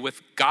do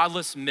with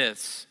godless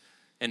myths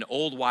and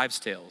old wives'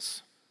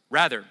 tales.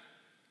 Rather,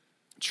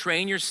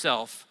 train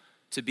yourself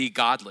to be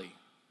godly.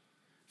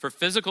 For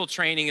physical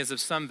training is of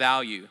some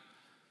value,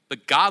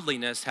 but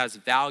godliness has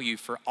value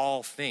for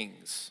all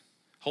things,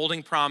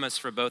 holding promise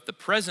for both the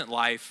present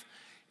life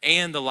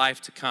and the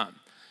life to come.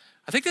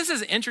 I think this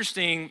is an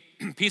interesting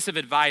piece of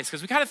advice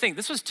because we kind of think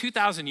this was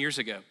 2,000 years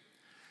ago.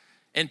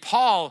 And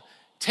Paul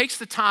takes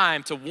the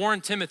time to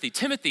warn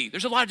Timothy,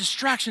 there's a lot of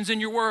distractions in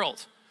your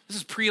world. This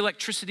is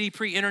pre-electricity,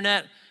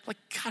 pre-internet. Like,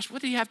 gosh,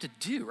 what do you have to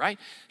do, right?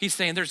 He's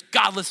saying there's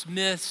godless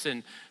myths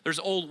and there's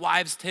old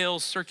wives'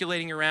 tales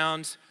circulating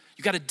around.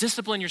 You got to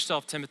discipline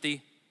yourself,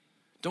 Timothy.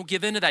 Don't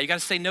give in to that. You got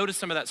to say no to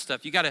some of that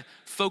stuff. You got to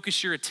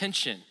focus your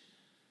attention.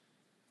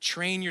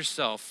 Train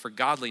yourself for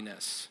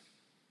godliness.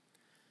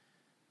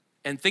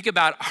 And think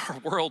about our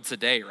world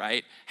today,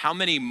 right? How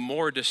many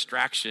more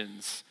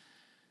distractions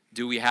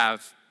do we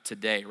have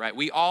today, right?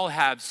 We all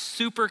have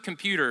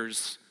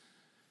supercomputers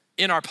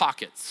in our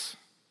pockets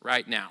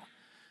right now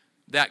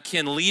that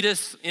can lead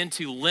us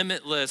into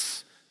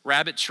limitless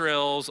rabbit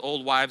trails,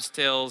 old wives'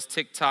 tales,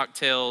 TikTok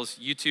tales,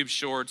 YouTube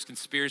shorts,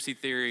 conspiracy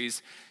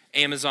theories,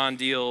 Amazon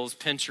deals,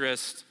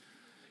 Pinterest,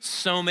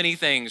 so many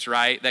things,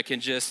 right, that can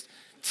just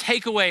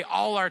take away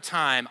all our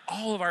time,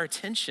 all of our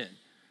attention.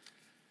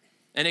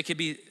 And it could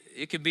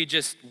be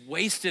just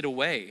wasted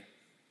away.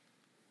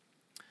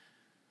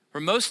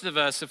 For most of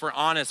us, if we're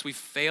honest, we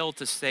fail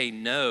to say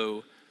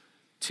no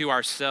to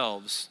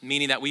ourselves,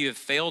 meaning that we have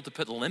failed to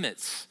put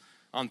limits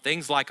on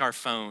things like our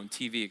phone,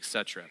 TV,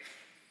 etc.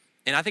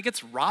 And I think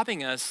it's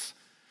robbing us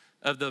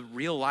of the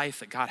real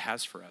life that God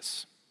has for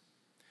us.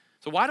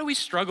 So why do we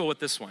struggle with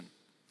this one?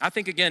 I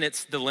think, again,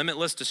 it's the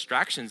limitless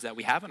distractions that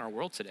we have in our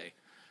world today.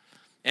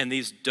 And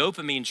these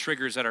dopamine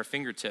triggers at our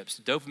fingertips.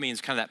 Dopamine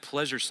is kind of that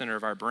pleasure center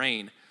of our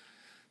brain.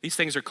 These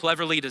things are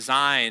cleverly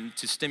designed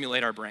to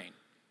stimulate our brain.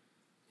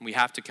 We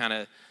have to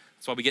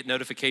that's why we get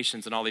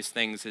notifications and all these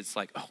things. It's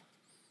like, oh,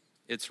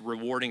 it's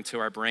rewarding to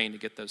our brain to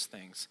get those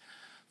things.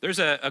 There's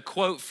a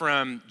quote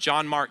from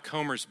John Mark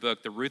Comer's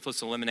book, The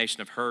Ruthless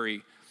Elimination of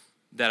Hurry,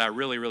 that I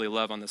really, really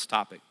love on this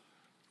topic.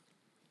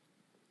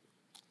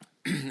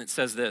 It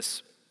says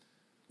this: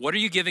 what are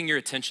you giving your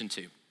attention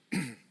to?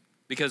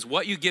 Because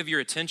what you give your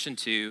attention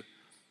to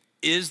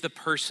is the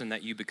person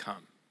that you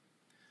become.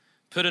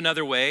 Put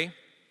another way,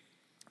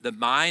 the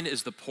mind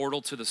is the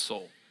portal to the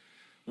soul.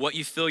 What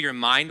you fill your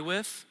mind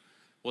with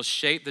will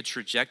shape the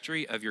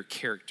trajectory of your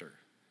character.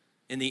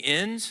 In the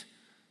end,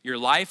 your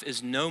life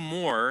is no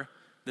more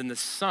than the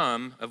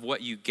sum of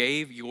what you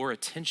gave your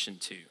attention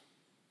to.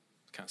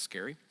 Kind of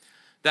scary.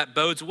 That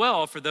bodes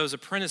well for those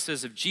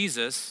apprentices of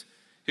Jesus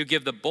who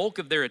give the bulk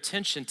of their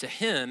attention to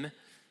him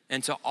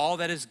and to all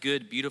that is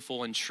good,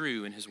 beautiful, and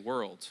true in his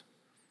world.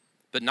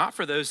 But not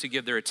for those who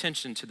give their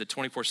attention to the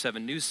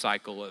 24/7 news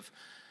cycle of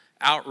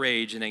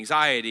outrage and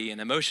anxiety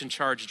and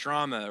emotion-charged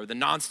drama, or the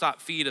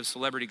nonstop feed of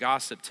celebrity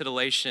gossip,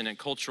 titillation, and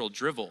cultural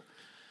drivel.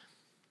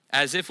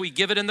 As if we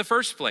give it in the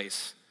first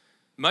place.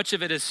 Much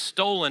of it is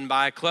stolen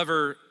by a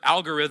clever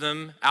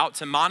algorithm out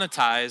to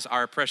monetize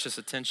our precious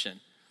attention.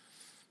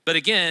 But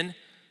again,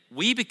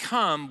 we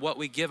become what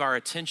we give our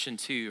attention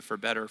to, for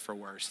better or for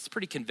worse. It's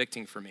pretty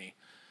convicting for me.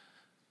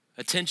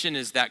 Attention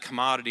is that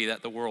commodity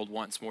that the world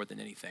wants more than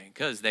anything,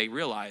 because they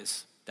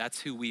realize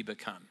that's who we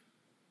become.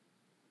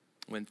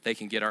 When they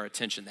can get our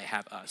attention, they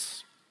have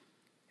us.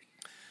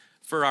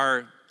 For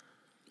our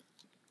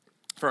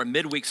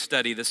midweek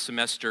study this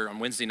semester on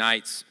Wednesday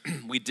nights,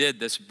 we did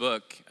this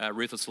book,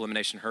 Ruthless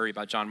Elimination Hurry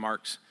by John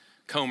Mark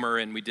Comer,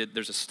 and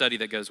there's a study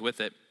that goes with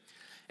it.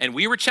 And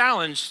we were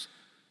challenged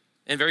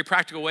in very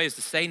practical ways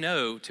to say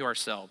no to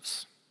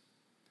ourselves.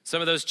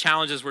 Some of those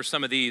challenges were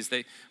some of these.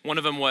 One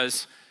of them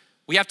was,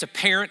 we have to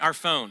parent our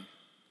phone.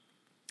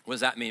 What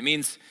does that mean? It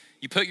means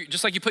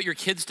just like you put your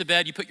kids to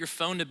bed, you put your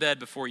phone to bed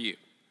before you.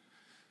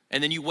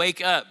 And then you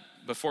wake up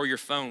before your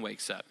phone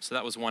wakes up. So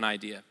that was one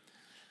idea.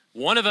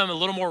 One of them, a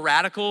little more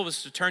radical,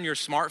 was to turn your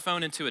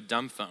smartphone into a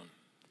dumb phone.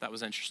 That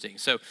was interesting.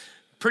 So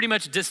pretty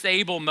much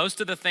disable most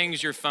of the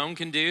things your phone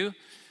can do,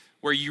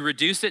 where you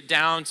reduce it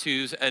down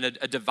to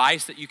a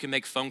device that you can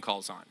make phone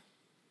calls on.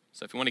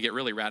 So if you want to get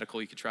really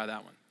radical, you could try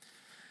that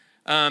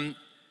one.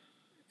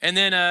 And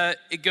then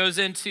it goes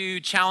into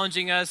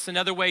challenging us.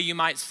 Another way you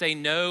might say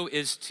no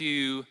is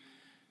to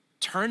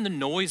turn the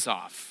noise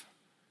off.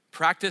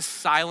 Practice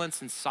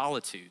silence and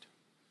solitude.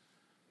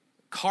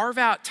 Carve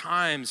out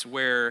times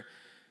where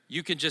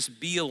you can just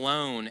be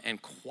alone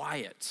and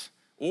quiet.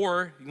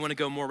 Or you want to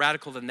go more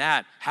radical than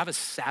that, have a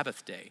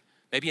Sabbath day,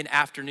 maybe an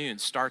afternoon,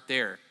 start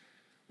there,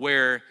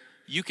 where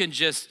you can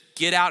just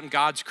get out in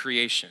God's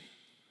creation.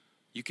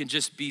 You can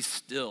just be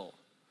still.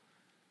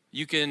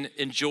 You can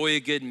enjoy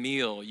a good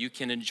meal. You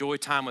can enjoy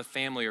time with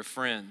family or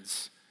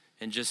friends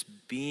and just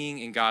being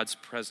in God's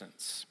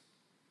presence.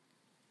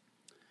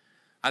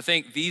 I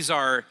think these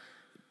are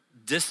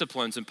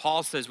disciplines, and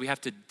Paul says we have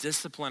to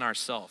discipline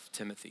ourselves,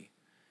 Timothy.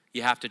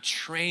 You have to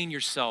train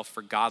yourself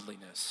for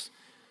godliness.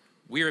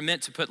 We are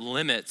meant to put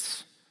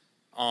limits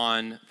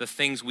on the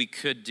things we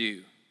could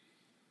do.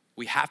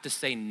 We have to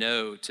say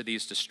no to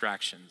these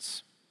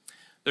distractions.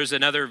 There's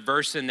another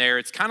verse in there.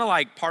 It's kind of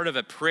like part of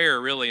a prayer,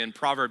 really, in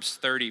Proverbs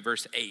 30,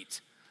 verse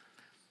 8.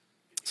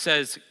 It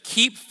says,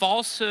 keep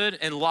falsehood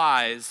and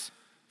lies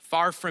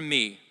far from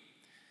me.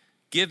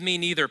 Give me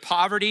neither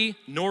poverty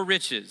nor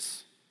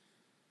riches,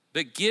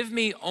 but give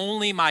me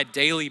only my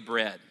daily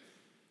bread.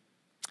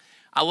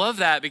 I love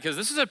that because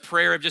this is a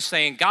prayer of just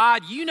saying,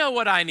 God, you know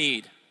what I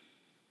need.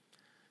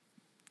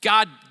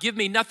 God, give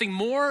me nothing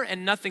more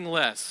and nothing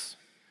less.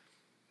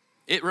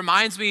 It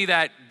reminds me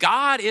that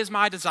God is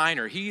my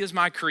designer. He is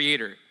my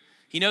creator.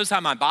 He knows how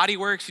my body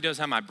works. He knows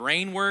how my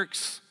brain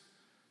works.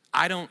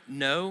 I don't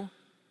know.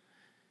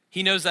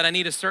 He knows that I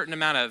need a certain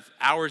amount of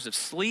hours of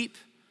sleep,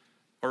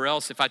 or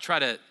else if I try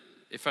to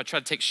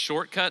take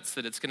shortcuts,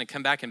 that it's going to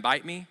come back and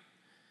bite me.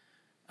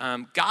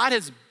 God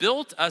has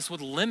built us with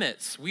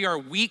limits. We are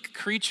weak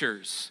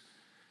creatures,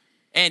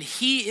 and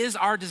he is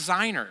our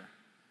designer.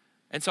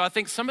 And so I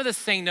think some of this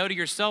saying no to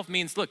yourself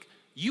means, look,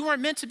 you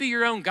aren't meant to be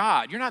your own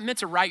God. You're not meant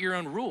to write your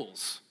own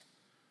rules.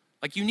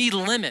 Like, you need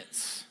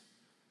limits.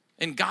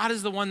 And God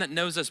is the one that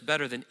knows us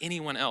better than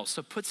anyone else.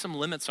 So put some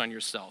limits on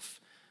yourself.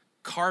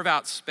 Carve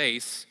out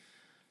space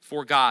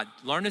for God.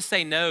 Learn to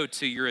say no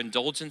to your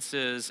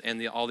indulgences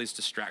and all these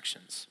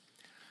distractions.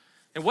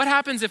 And what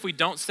happens if we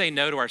don't say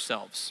no to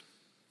ourselves?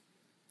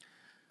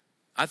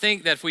 I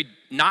think that if we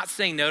not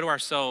saying no to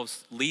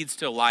ourselves leads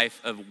to a life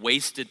of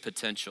wasted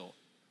potential.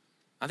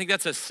 I think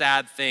that's a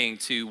sad thing,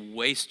 to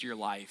waste your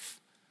life,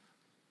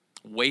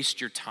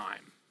 waste your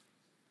time.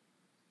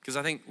 Because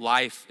I think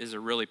life is a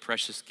really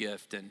precious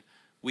gift and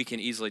we can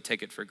easily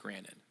take it for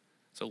granted.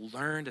 So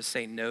learn to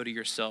say no to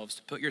yourselves,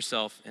 to put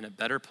yourself in a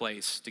better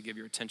place to give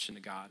your attention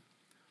to God.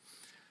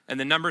 And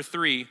then number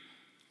 3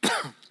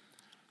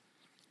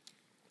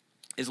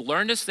 is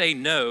learn to say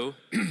no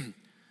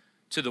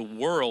to the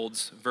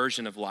world's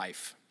version of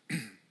life.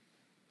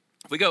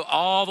 If we go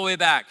all the way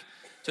back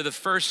to the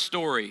first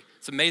story,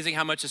 it's amazing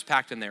how much is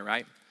packed in there,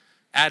 right?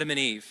 Adam and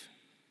Eve.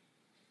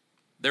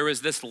 There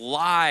was this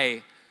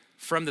lie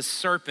from the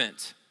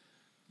serpent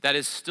that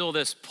is still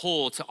this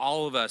pull to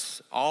all of us,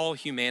 all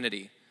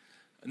humanity.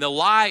 And the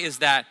lie is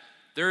that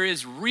there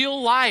is real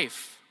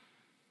life.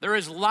 There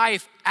is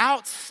life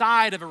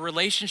outside of a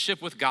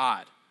relationship with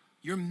God.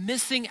 You're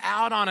missing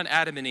out on an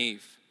Adam and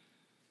Eve.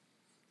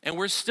 And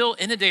we're still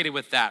inundated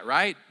with that,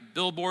 right?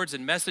 Billboards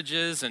and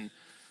messages and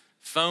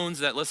phones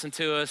that listen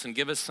to us and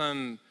give us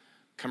some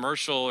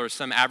commercial or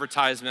some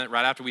advertisement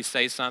right after we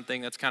say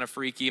something that's kind of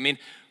freaky. I mean,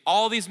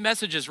 all these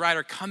messages, right,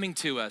 are coming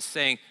to us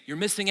saying, you're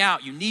missing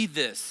out, you need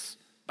this,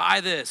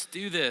 buy this,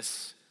 do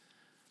this.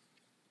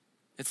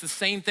 It's the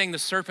same thing the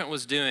serpent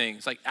was doing.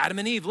 It's like, Adam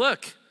and Eve,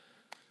 look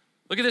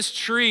at this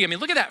tree. I mean,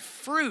 look at that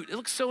fruit. It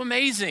looks so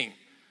amazing.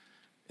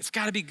 It's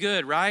gotta be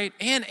good, right?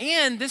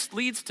 And this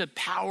leads to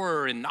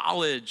power and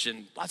knowledge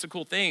and lots of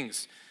cool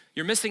things.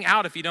 You're missing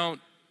out if you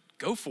don't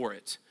go for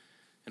it.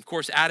 And of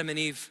course, Adam and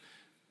Eve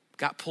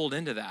got pulled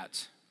into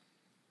that.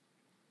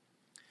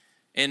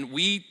 And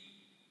we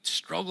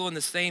struggle in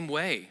the same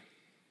way.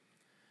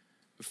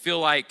 We feel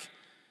like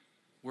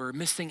we're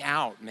missing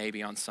out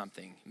maybe on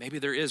something. Maybe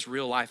there is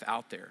real life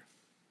out there.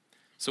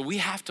 So we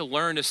have to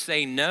learn to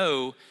say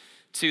no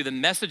to the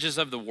messages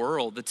of the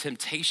world, the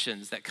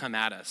temptations that come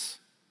at us.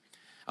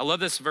 I love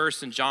this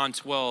verse in John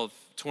 12,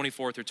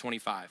 24 through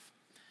 25.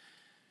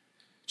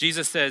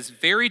 Jesus says,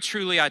 very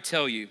truly I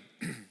tell you,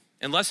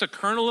 unless a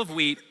kernel of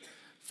wheat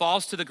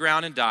falls to the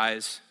ground and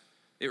dies,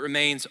 it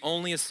remains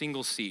only a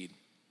single seed.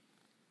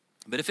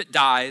 But if it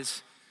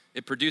dies,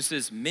 it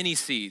produces many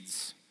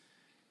seeds.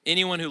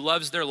 Anyone who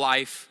loves their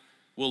life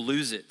will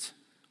lose it,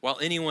 while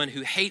anyone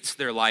who hates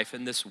their life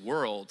in this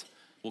world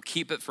will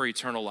keep it for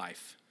eternal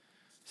life.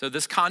 So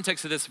this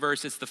context of this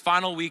verse, it's the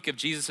final week of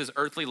Jesus'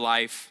 earthly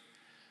life.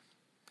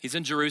 He's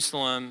in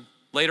Jerusalem.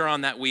 Later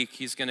on that week,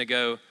 he's gonna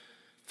go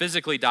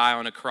physically die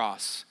on a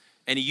cross.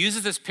 And he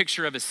uses this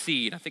picture of a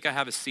seed. I think I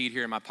have a seed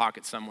here in my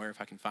pocket somewhere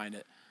if I can find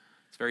it.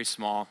 It's very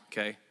small,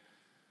 okay?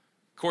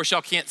 Of course,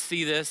 y'all can't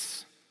see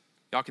this.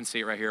 Y'all can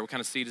see it right here. What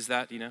kind of seed is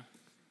that, do you know?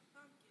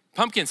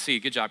 Pumpkin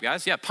seed, good job,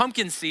 guys. Yeah,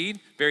 pumpkin seed,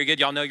 very good.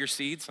 Y'all know your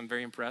seeds, I'm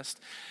very impressed.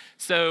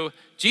 So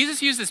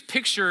Jesus used this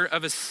picture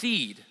of a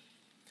seed,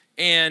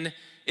 and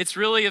it's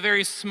really a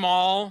very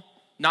small,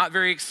 not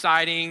very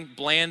exciting,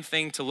 bland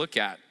thing to look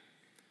at.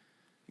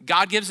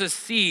 God gives us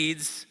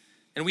seeds,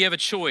 and we have a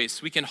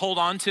choice. We can hold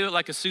on to it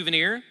like a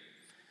souvenir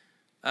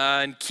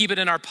and keep it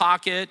in our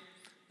pocket,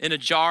 in a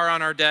jar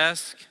on our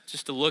desk,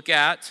 just to look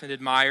at and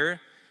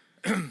admire.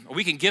 Or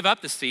we can give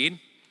up the seed,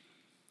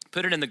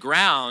 put it in the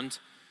ground,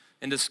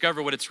 and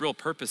discover what its real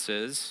purpose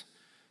is,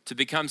 to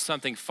become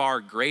something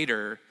far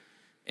greater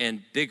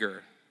and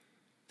bigger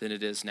than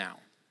it is now.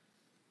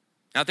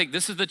 And I think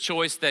this is the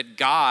choice that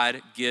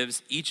God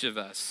gives each of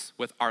us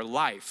with our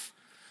life.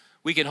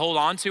 We can hold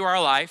on to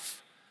our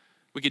life,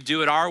 we could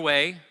do it our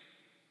way,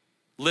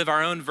 live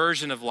our own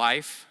version of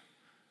life,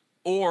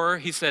 or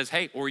he says,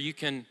 hey, or you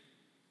can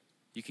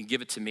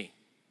give it to me.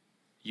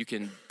 You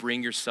can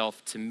bring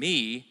yourself to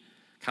me,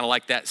 kind of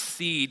like that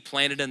seed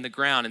planted in the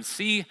ground, and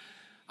see,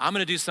 I'm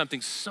gonna do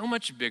something so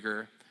much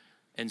bigger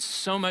and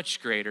so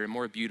much greater and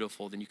more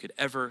beautiful than you could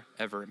ever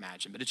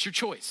imagine. But it's your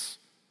choice.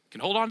 You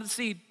can hold on to the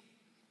seed,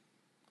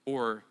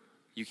 or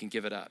you can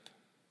give it up.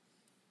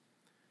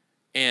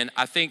 And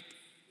I think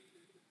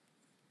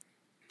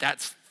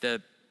that's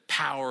the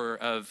power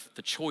of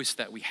the choice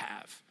that we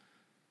have.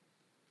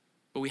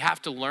 But we have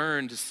to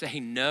learn to say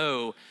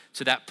no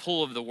to that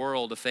pull of the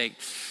world, to think,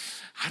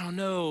 I don't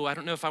know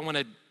if I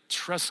wanna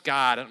trust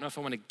God. I don't know if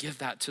I wanna give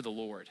that to the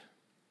Lord.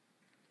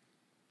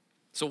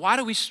 So why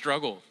do we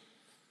struggle?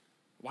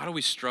 Why do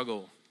we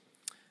struggle?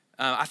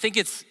 I think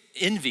it's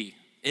envy.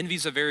 Envy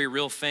is a very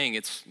real thing.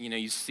 It's,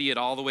 you see it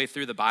all the way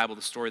through the Bible,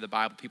 the story of the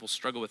Bible. People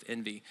struggle with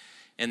envy.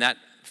 And that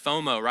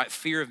FOMO, right?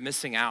 Fear of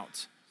missing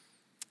out.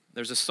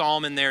 There's a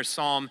psalm in there,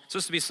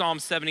 supposed to be Psalm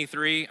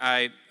 73.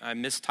 I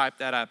mistyped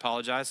that, I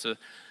apologize. So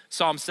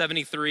Psalm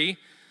 73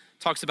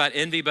 talks about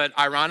envy, but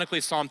ironically,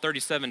 Psalm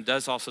 37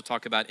 does also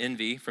talk about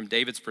envy from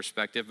David's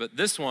perspective. But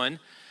this one,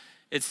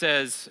 it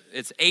says,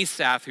 it's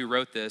Asaph who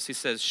wrote this. He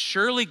says,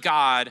 surely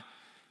God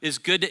is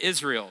good to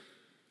Israel,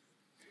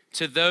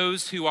 to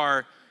those who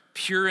are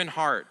pure in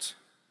heart.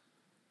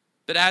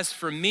 But as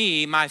for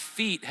me, my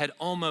feet had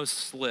almost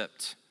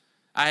slipped.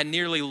 I had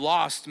nearly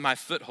lost my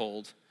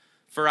foothold,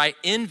 for I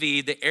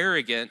envied the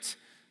arrogant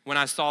when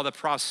I saw the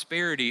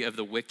prosperity of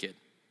the wicked.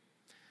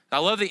 I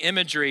love the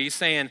imagery. He's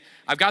saying,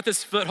 I've got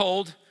this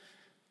foothold.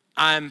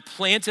 I'm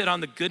planted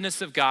on the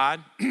goodness of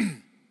God,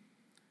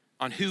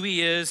 on who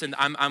he is, and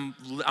I'm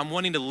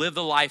wanting to live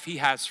the life he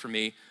has for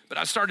me, but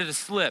I started to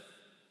slip.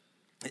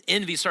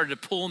 Envy started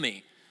to pull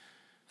me.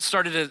 I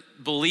started to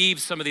believe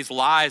some of these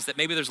lies that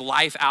maybe there's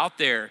life out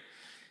there.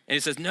 And he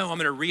says, no, I'm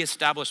gonna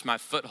reestablish my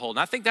foothold.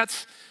 And I think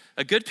that's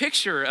a good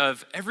picture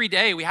of every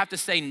day we have to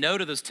say no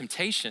to those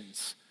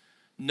temptations,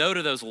 no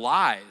to those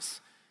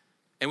lies.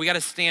 And we got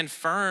to stand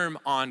firm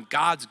on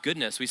God's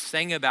goodness. We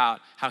sang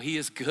about how he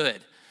is good,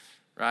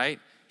 right?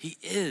 He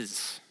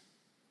is.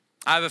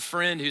 I have a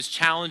friend who's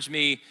challenged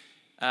me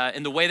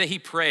in the way that he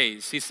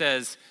prays. He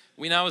says,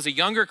 when I was a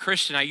younger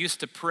Christian, I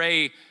used to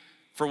pray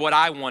for what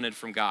I wanted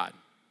from God.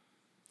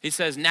 He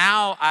says,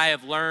 now I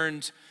have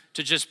learned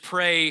to just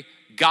pray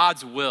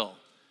God's will.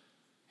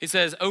 He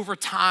says, over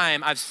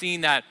time, I've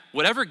seen that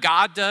whatever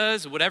God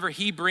does, whatever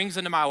he brings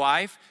into my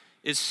life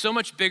is so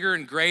much bigger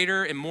and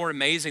greater and more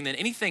amazing than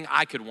anything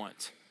I could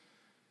want.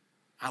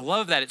 I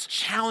love that. It's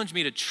challenged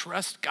me to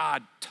trust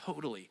God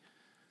totally,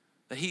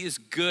 that he is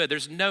good.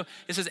 It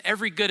says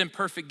every good and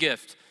perfect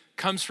gift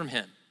comes from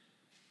him.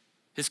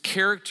 His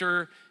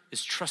character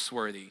is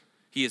trustworthy.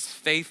 He is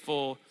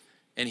faithful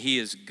and he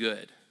is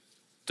good.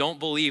 Don't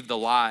believe the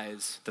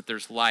lies that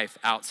there's life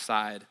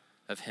outside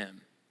of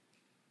him.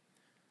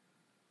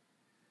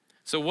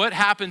 So what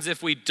happens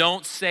if we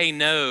don't say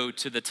no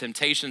to the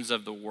temptations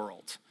of the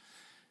world?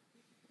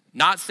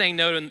 Not saying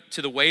no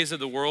to the ways of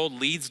the world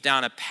leads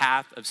down a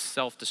path of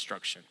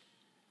self-destruction.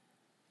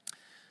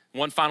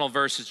 One final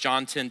verse is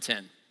John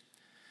 10:10.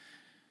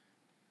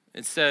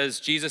 It says,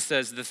 Jesus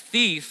says, the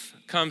thief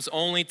comes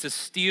only to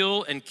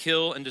steal and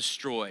kill and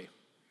destroy.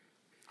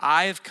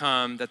 I have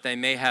come that they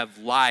may have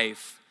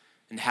life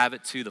and have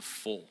it to the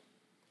full.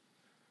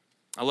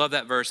 I love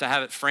that verse. I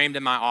have it framed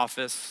in my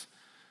office.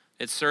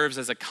 It serves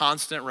as a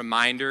constant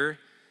reminder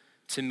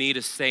to me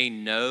to say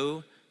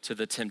no to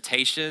the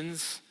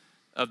temptations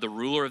of the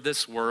ruler of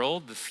this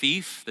world, the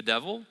thief, the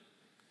devil,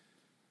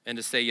 and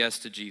to say yes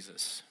to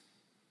Jesus.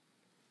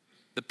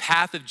 The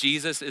path of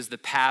Jesus is the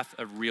path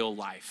of real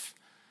life.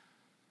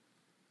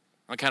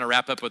 I'll kind of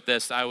wrap up with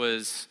this.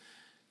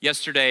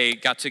 Yesterday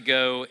got to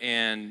go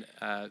and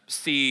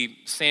see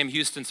Sam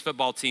Houston's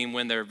football team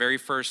win their very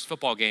first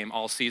football game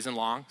all season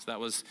long. So that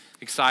was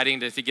exciting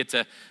to get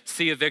to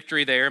see a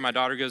victory there. My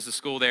daughter goes to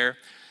school there.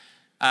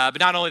 But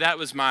not only that,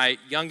 was my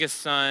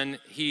youngest son.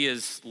 He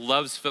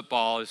loves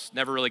football. Has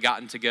never really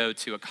gotten to go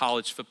to a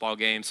college football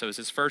game. So it was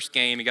his first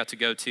game he got to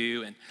go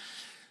to. And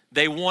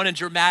they won in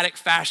dramatic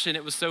fashion.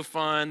 It was so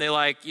fun. It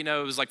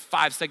was like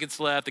 5 seconds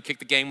left. They kicked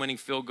the game-winning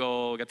field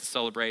goal, got to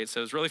celebrate. So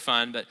it was really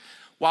fun. But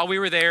while we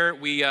were there,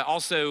 we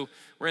also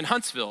were in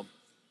Huntsville.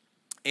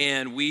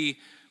 And we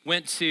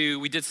did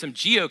some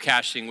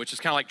geocaching, which is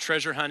kind of like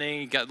treasure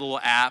hunting. You got a little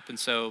app. And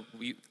so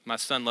my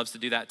son loves to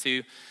do that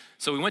too.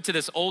 So we went to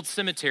this old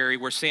cemetery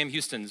where Sam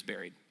Houston's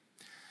buried.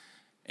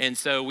 And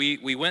so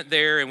we went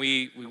there and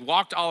we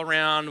walked all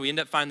around. We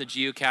ended up finding the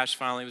geocache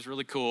finally. It was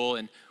really cool.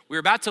 And we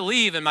were about to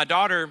leave and my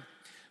daughter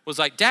was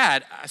like,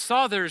 Dad, I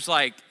saw there's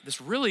like this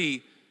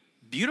really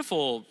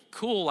beautiful,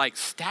 cool like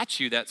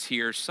statue that's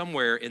here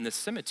somewhere in this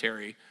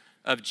cemetery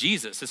of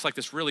Jesus. It's like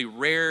this really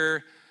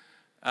rare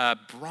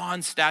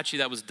bronze statue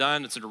that was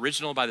done. It's an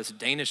original by this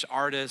Danish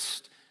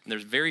artist. And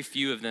there's very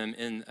few of them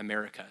in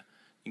America.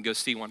 You can go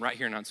see one right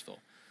here in Huntsville.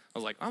 I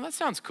was like, oh, that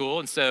sounds cool.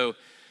 And so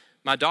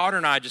my daughter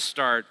and I just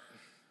start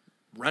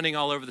running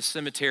all over the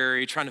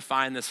cemetery, trying to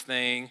find this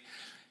thing.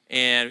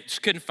 And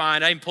just couldn't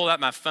find it. I even pulled out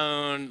my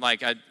phone.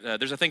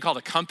 There's a thing called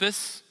a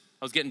compass.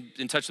 I was getting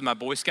in touch with my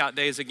Boy Scout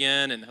days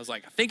again. And I was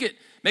like,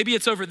 maybe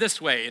it's over this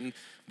way. And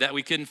that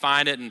we couldn't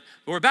find it. And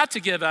we're about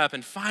to give up.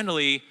 And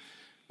finally,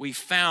 we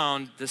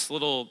found this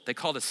they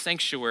call it a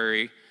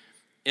sanctuary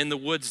in the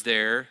woods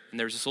there. And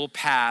there's this little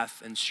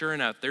path. And sure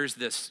enough, there's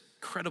this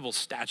incredible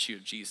statue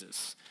of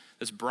Jesus.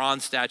 This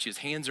bronze statue, his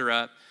hands are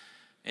up,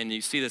 and you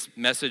see this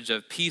message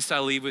of peace I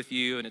leave with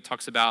you, and it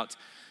talks about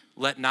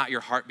let not your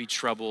heart be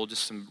troubled,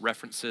 just some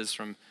references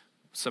from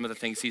some of the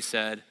things he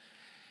said.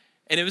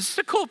 And it was just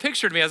a cool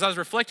picture to me as I was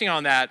reflecting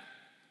on that.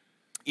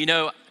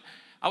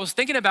 I was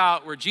thinking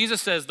about where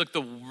Jesus says, look,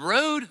 the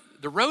road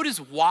is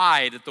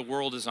wide that the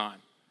world is on,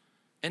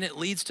 and it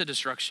leads to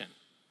destruction.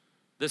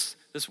 This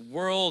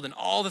world and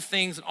all the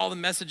things and all the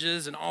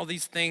messages and all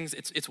these things,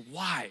 it's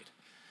wide.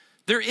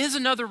 There is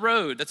another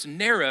road that's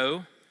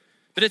narrow,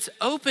 but it's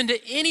open to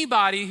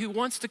anybody who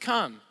wants to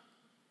come.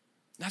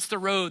 That's the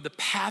road, the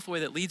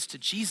pathway that leads to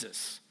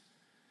Jesus.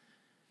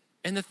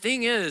 And the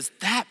thing is,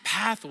 that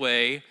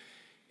pathway,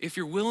 if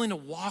you're willing to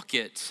walk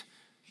it,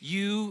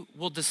 you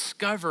will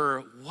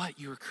discover what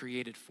you were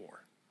created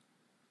for.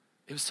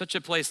 It was such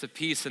a place of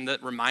peace and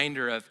that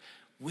reminder of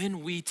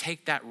when we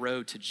take that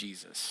road to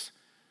Jesus,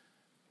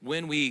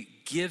 when we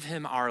give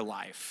him our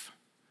life,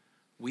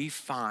 we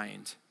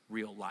find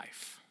real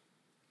life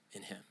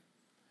in him.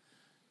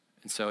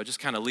 And so I just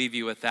kind of leave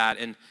you with that.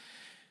 And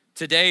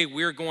today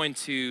we're going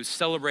to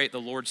celebrate the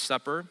Lord's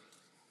Supper.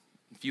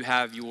 If you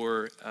have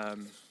your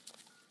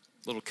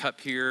little cup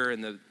here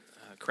and the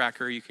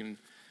cracker, you can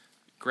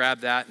grab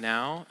that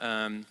now.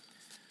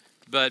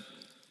 But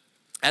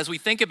as we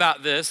think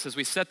about this, as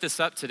we set this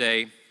up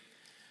today,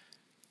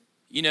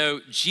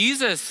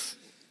 Jesus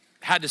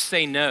had to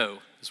say no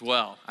as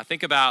well. I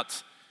think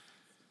about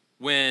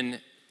when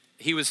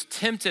he was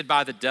tempted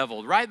by the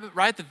devil. Right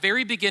at the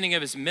very beginning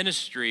of his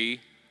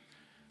ministry,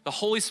 The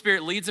Holy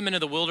Spirit leads him into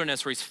the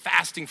wilderness where he's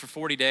fasting for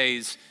 40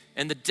 days,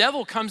 and the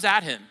devil comes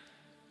at him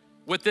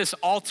with this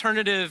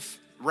alternative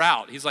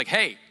route. He's like,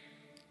 hey,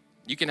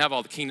 you can have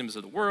all the kingdoms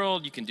of the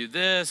world, you can do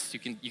this, you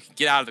can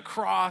get out of the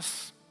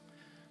cross,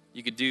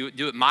 you could do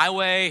it my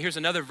way. Here's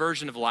another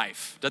version of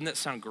life. Doesn't that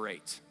sound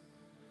great?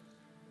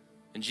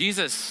 And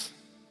Jesus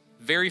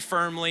very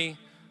firmly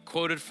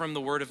quoted from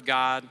the Word of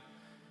God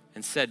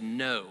and said,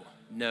 no,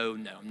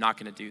 I'm not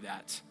gonna do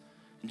that.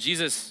 And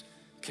Jesus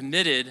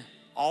committed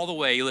all the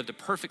way. He lived a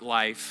perfect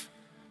life,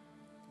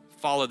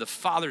 followed the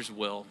Father's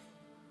will,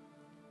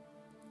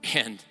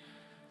 and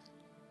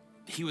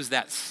he was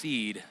that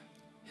seed.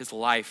 His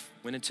life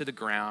went into the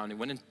ground.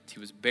 He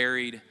was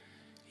buried.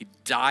 He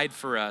died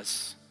for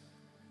us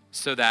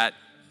so that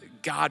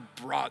God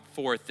brought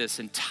forth this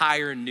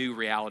entire new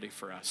reality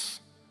for us.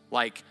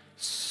 Like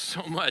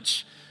so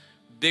much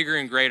bigger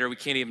and greater, we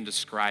can't even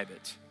describe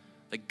it.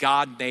 That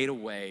God made a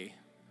way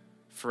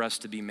for us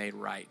to be made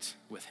right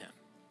with him.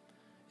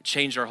 It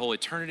changed our whole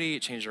eternity.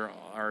 It changed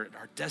our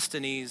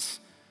destinies.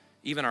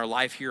 Even our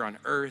life here on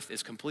earth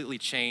is completely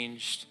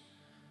changed.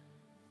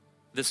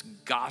 This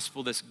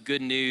gospel, this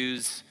good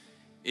news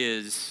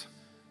is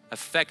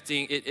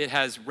affecting, it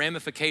has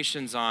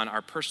ramifications on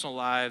our personal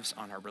lives,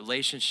 on our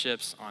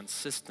relationships, on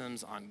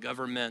systems, on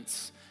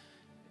governments.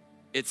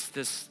 It's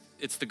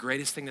the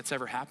greatest thing that's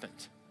ever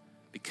happened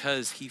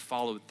because he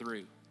followed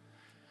through.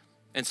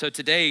 And so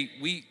today,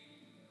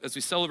 as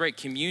we celebrate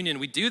communion,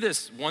 we do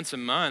this once a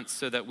month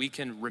so that we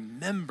can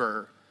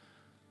remember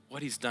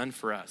what he's done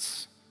for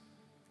us.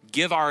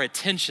 Give our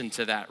attention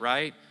to that,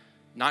 right?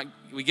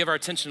 We give our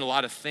attention to a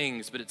lot of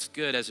things, but it's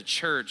good as a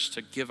church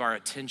to give our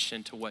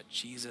attention to what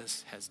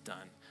Jesus has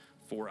done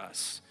for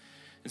us.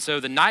 And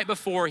so the night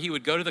before he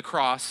would go to the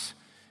cross,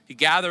 he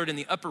gathered in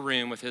the upper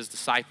room with his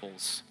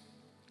disciples.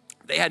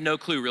 They had no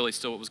clue really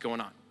still what was going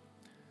on.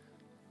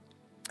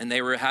 And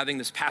they were having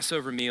this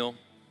Passover meal.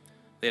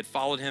 They had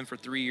followed him for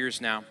 3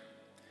 years now.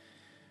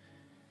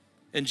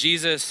 And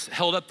Jesus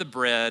held up the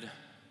bread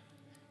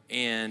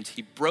and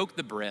he broke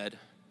the bread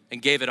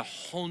and gave it a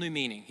whole new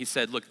meaning. He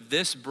said, look,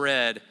 this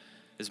bread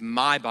is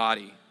my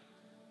body,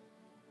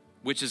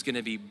 which is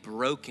gonna be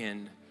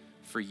broken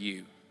for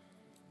you.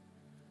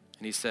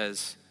 And he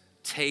says,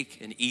 take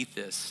and eat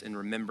this in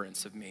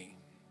remembrance of me.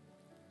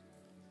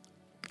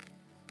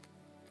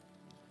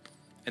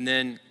 And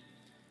then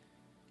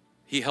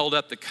he held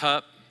up the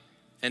cup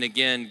and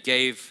again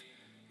gave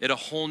it a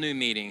whole new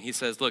meaning. He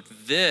says, look,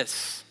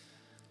 this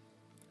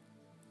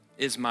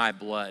is my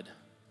blood,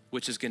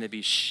 which is gonna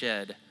be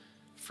shed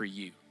for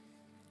you.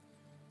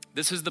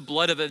 This is the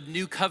blood of a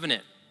new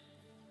covenant.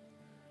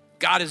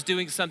 God is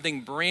doing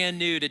something brand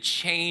new to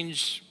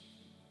change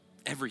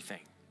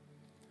everything.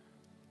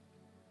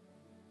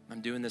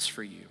 I'm doing this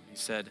for you. He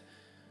said,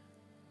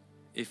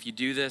 if you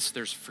do this,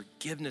 there's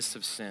forgiveness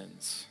of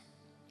sins.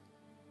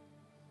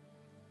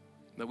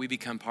 That we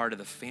become part of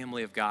the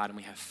family of God and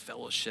we have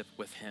fellowship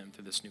with him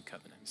through this new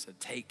covenant. He said,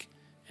 take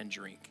and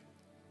drink.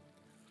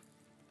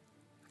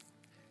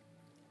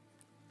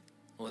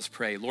 Well, let's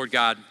pray. Lord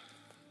God,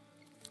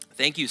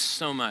 thank you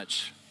so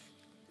much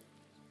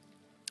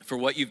for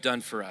what you've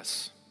done for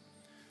us.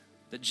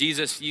 That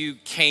Jesus, you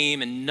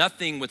came and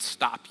nothing would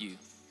stop you.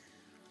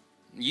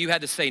 You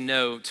had to say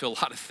no to a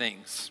lot of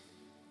things.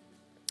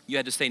 You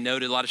had to say no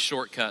to a lot of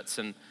shortcuts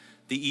and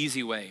the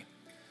easy way.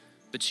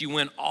 But you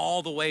went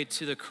all the way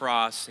to the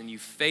cross and you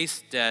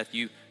faced death.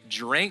 You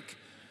drank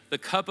the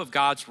cup of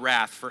God's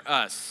wrath for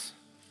us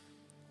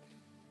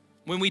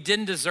when we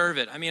didn't deserve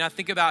it. I mean, I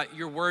think about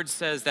your word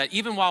says that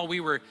even while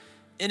we were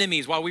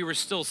enemies, while we were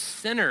still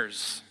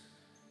sinners,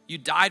 you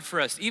died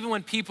for us. Even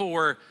when people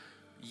were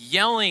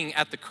yelling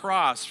at the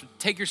cross,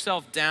 take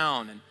yourself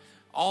down, and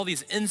all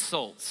these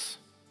insults,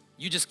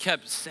 you just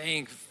kept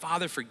saying,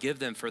 Father, forgive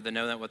them for they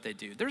know not what they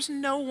do. There's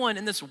no one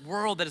in this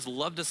world that has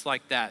loved us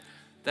like that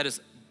has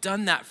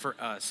done that for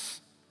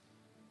us.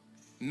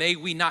 May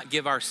we not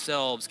give our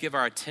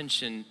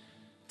attention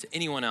to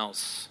anyone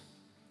else,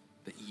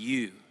 but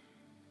you.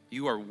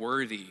 You are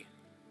worthy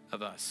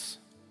of us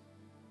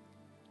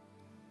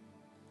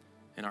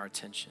and our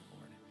attention,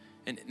 Lord.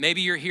 And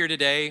maybe you're here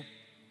today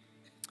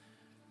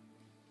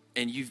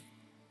and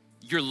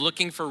you're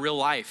looking for real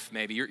life,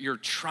 maybe. You're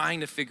trying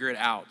to figure it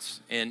out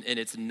and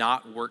it's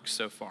not worked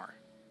so far.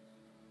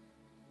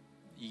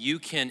 You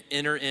can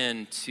enter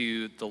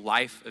into the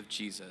life of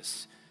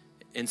Jesus.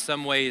 In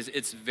some ways,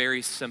 it's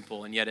very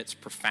simple and yet it's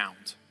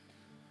profound.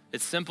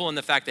 It's simple in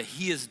the fact that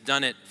he has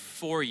done it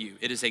for you.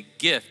 It is a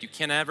gift. You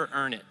can't ever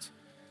earn it.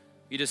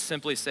 You just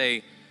simply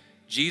say,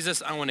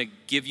 Jesus, I want to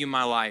give you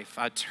my life.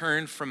 I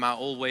turn from my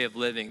old way of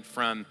living,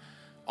 from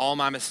all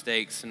my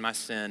mistakes and my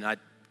sin. I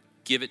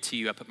give it to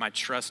you. I put my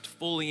trust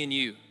fully in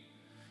you.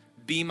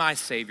 Be my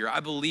Savior. I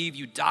believe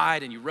you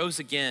died and you rose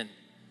again.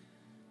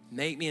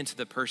 Make me into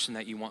the person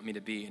that you want me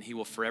to be, and he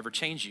will forever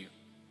change you.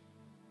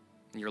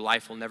 And your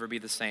life will never be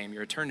the same.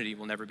 Your eternity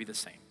will never be the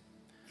same.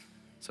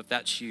 So if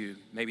that's you,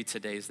 maybe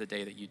today is the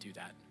day that you do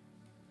that.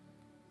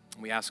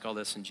 We ask all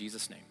this in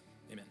Jesus' name.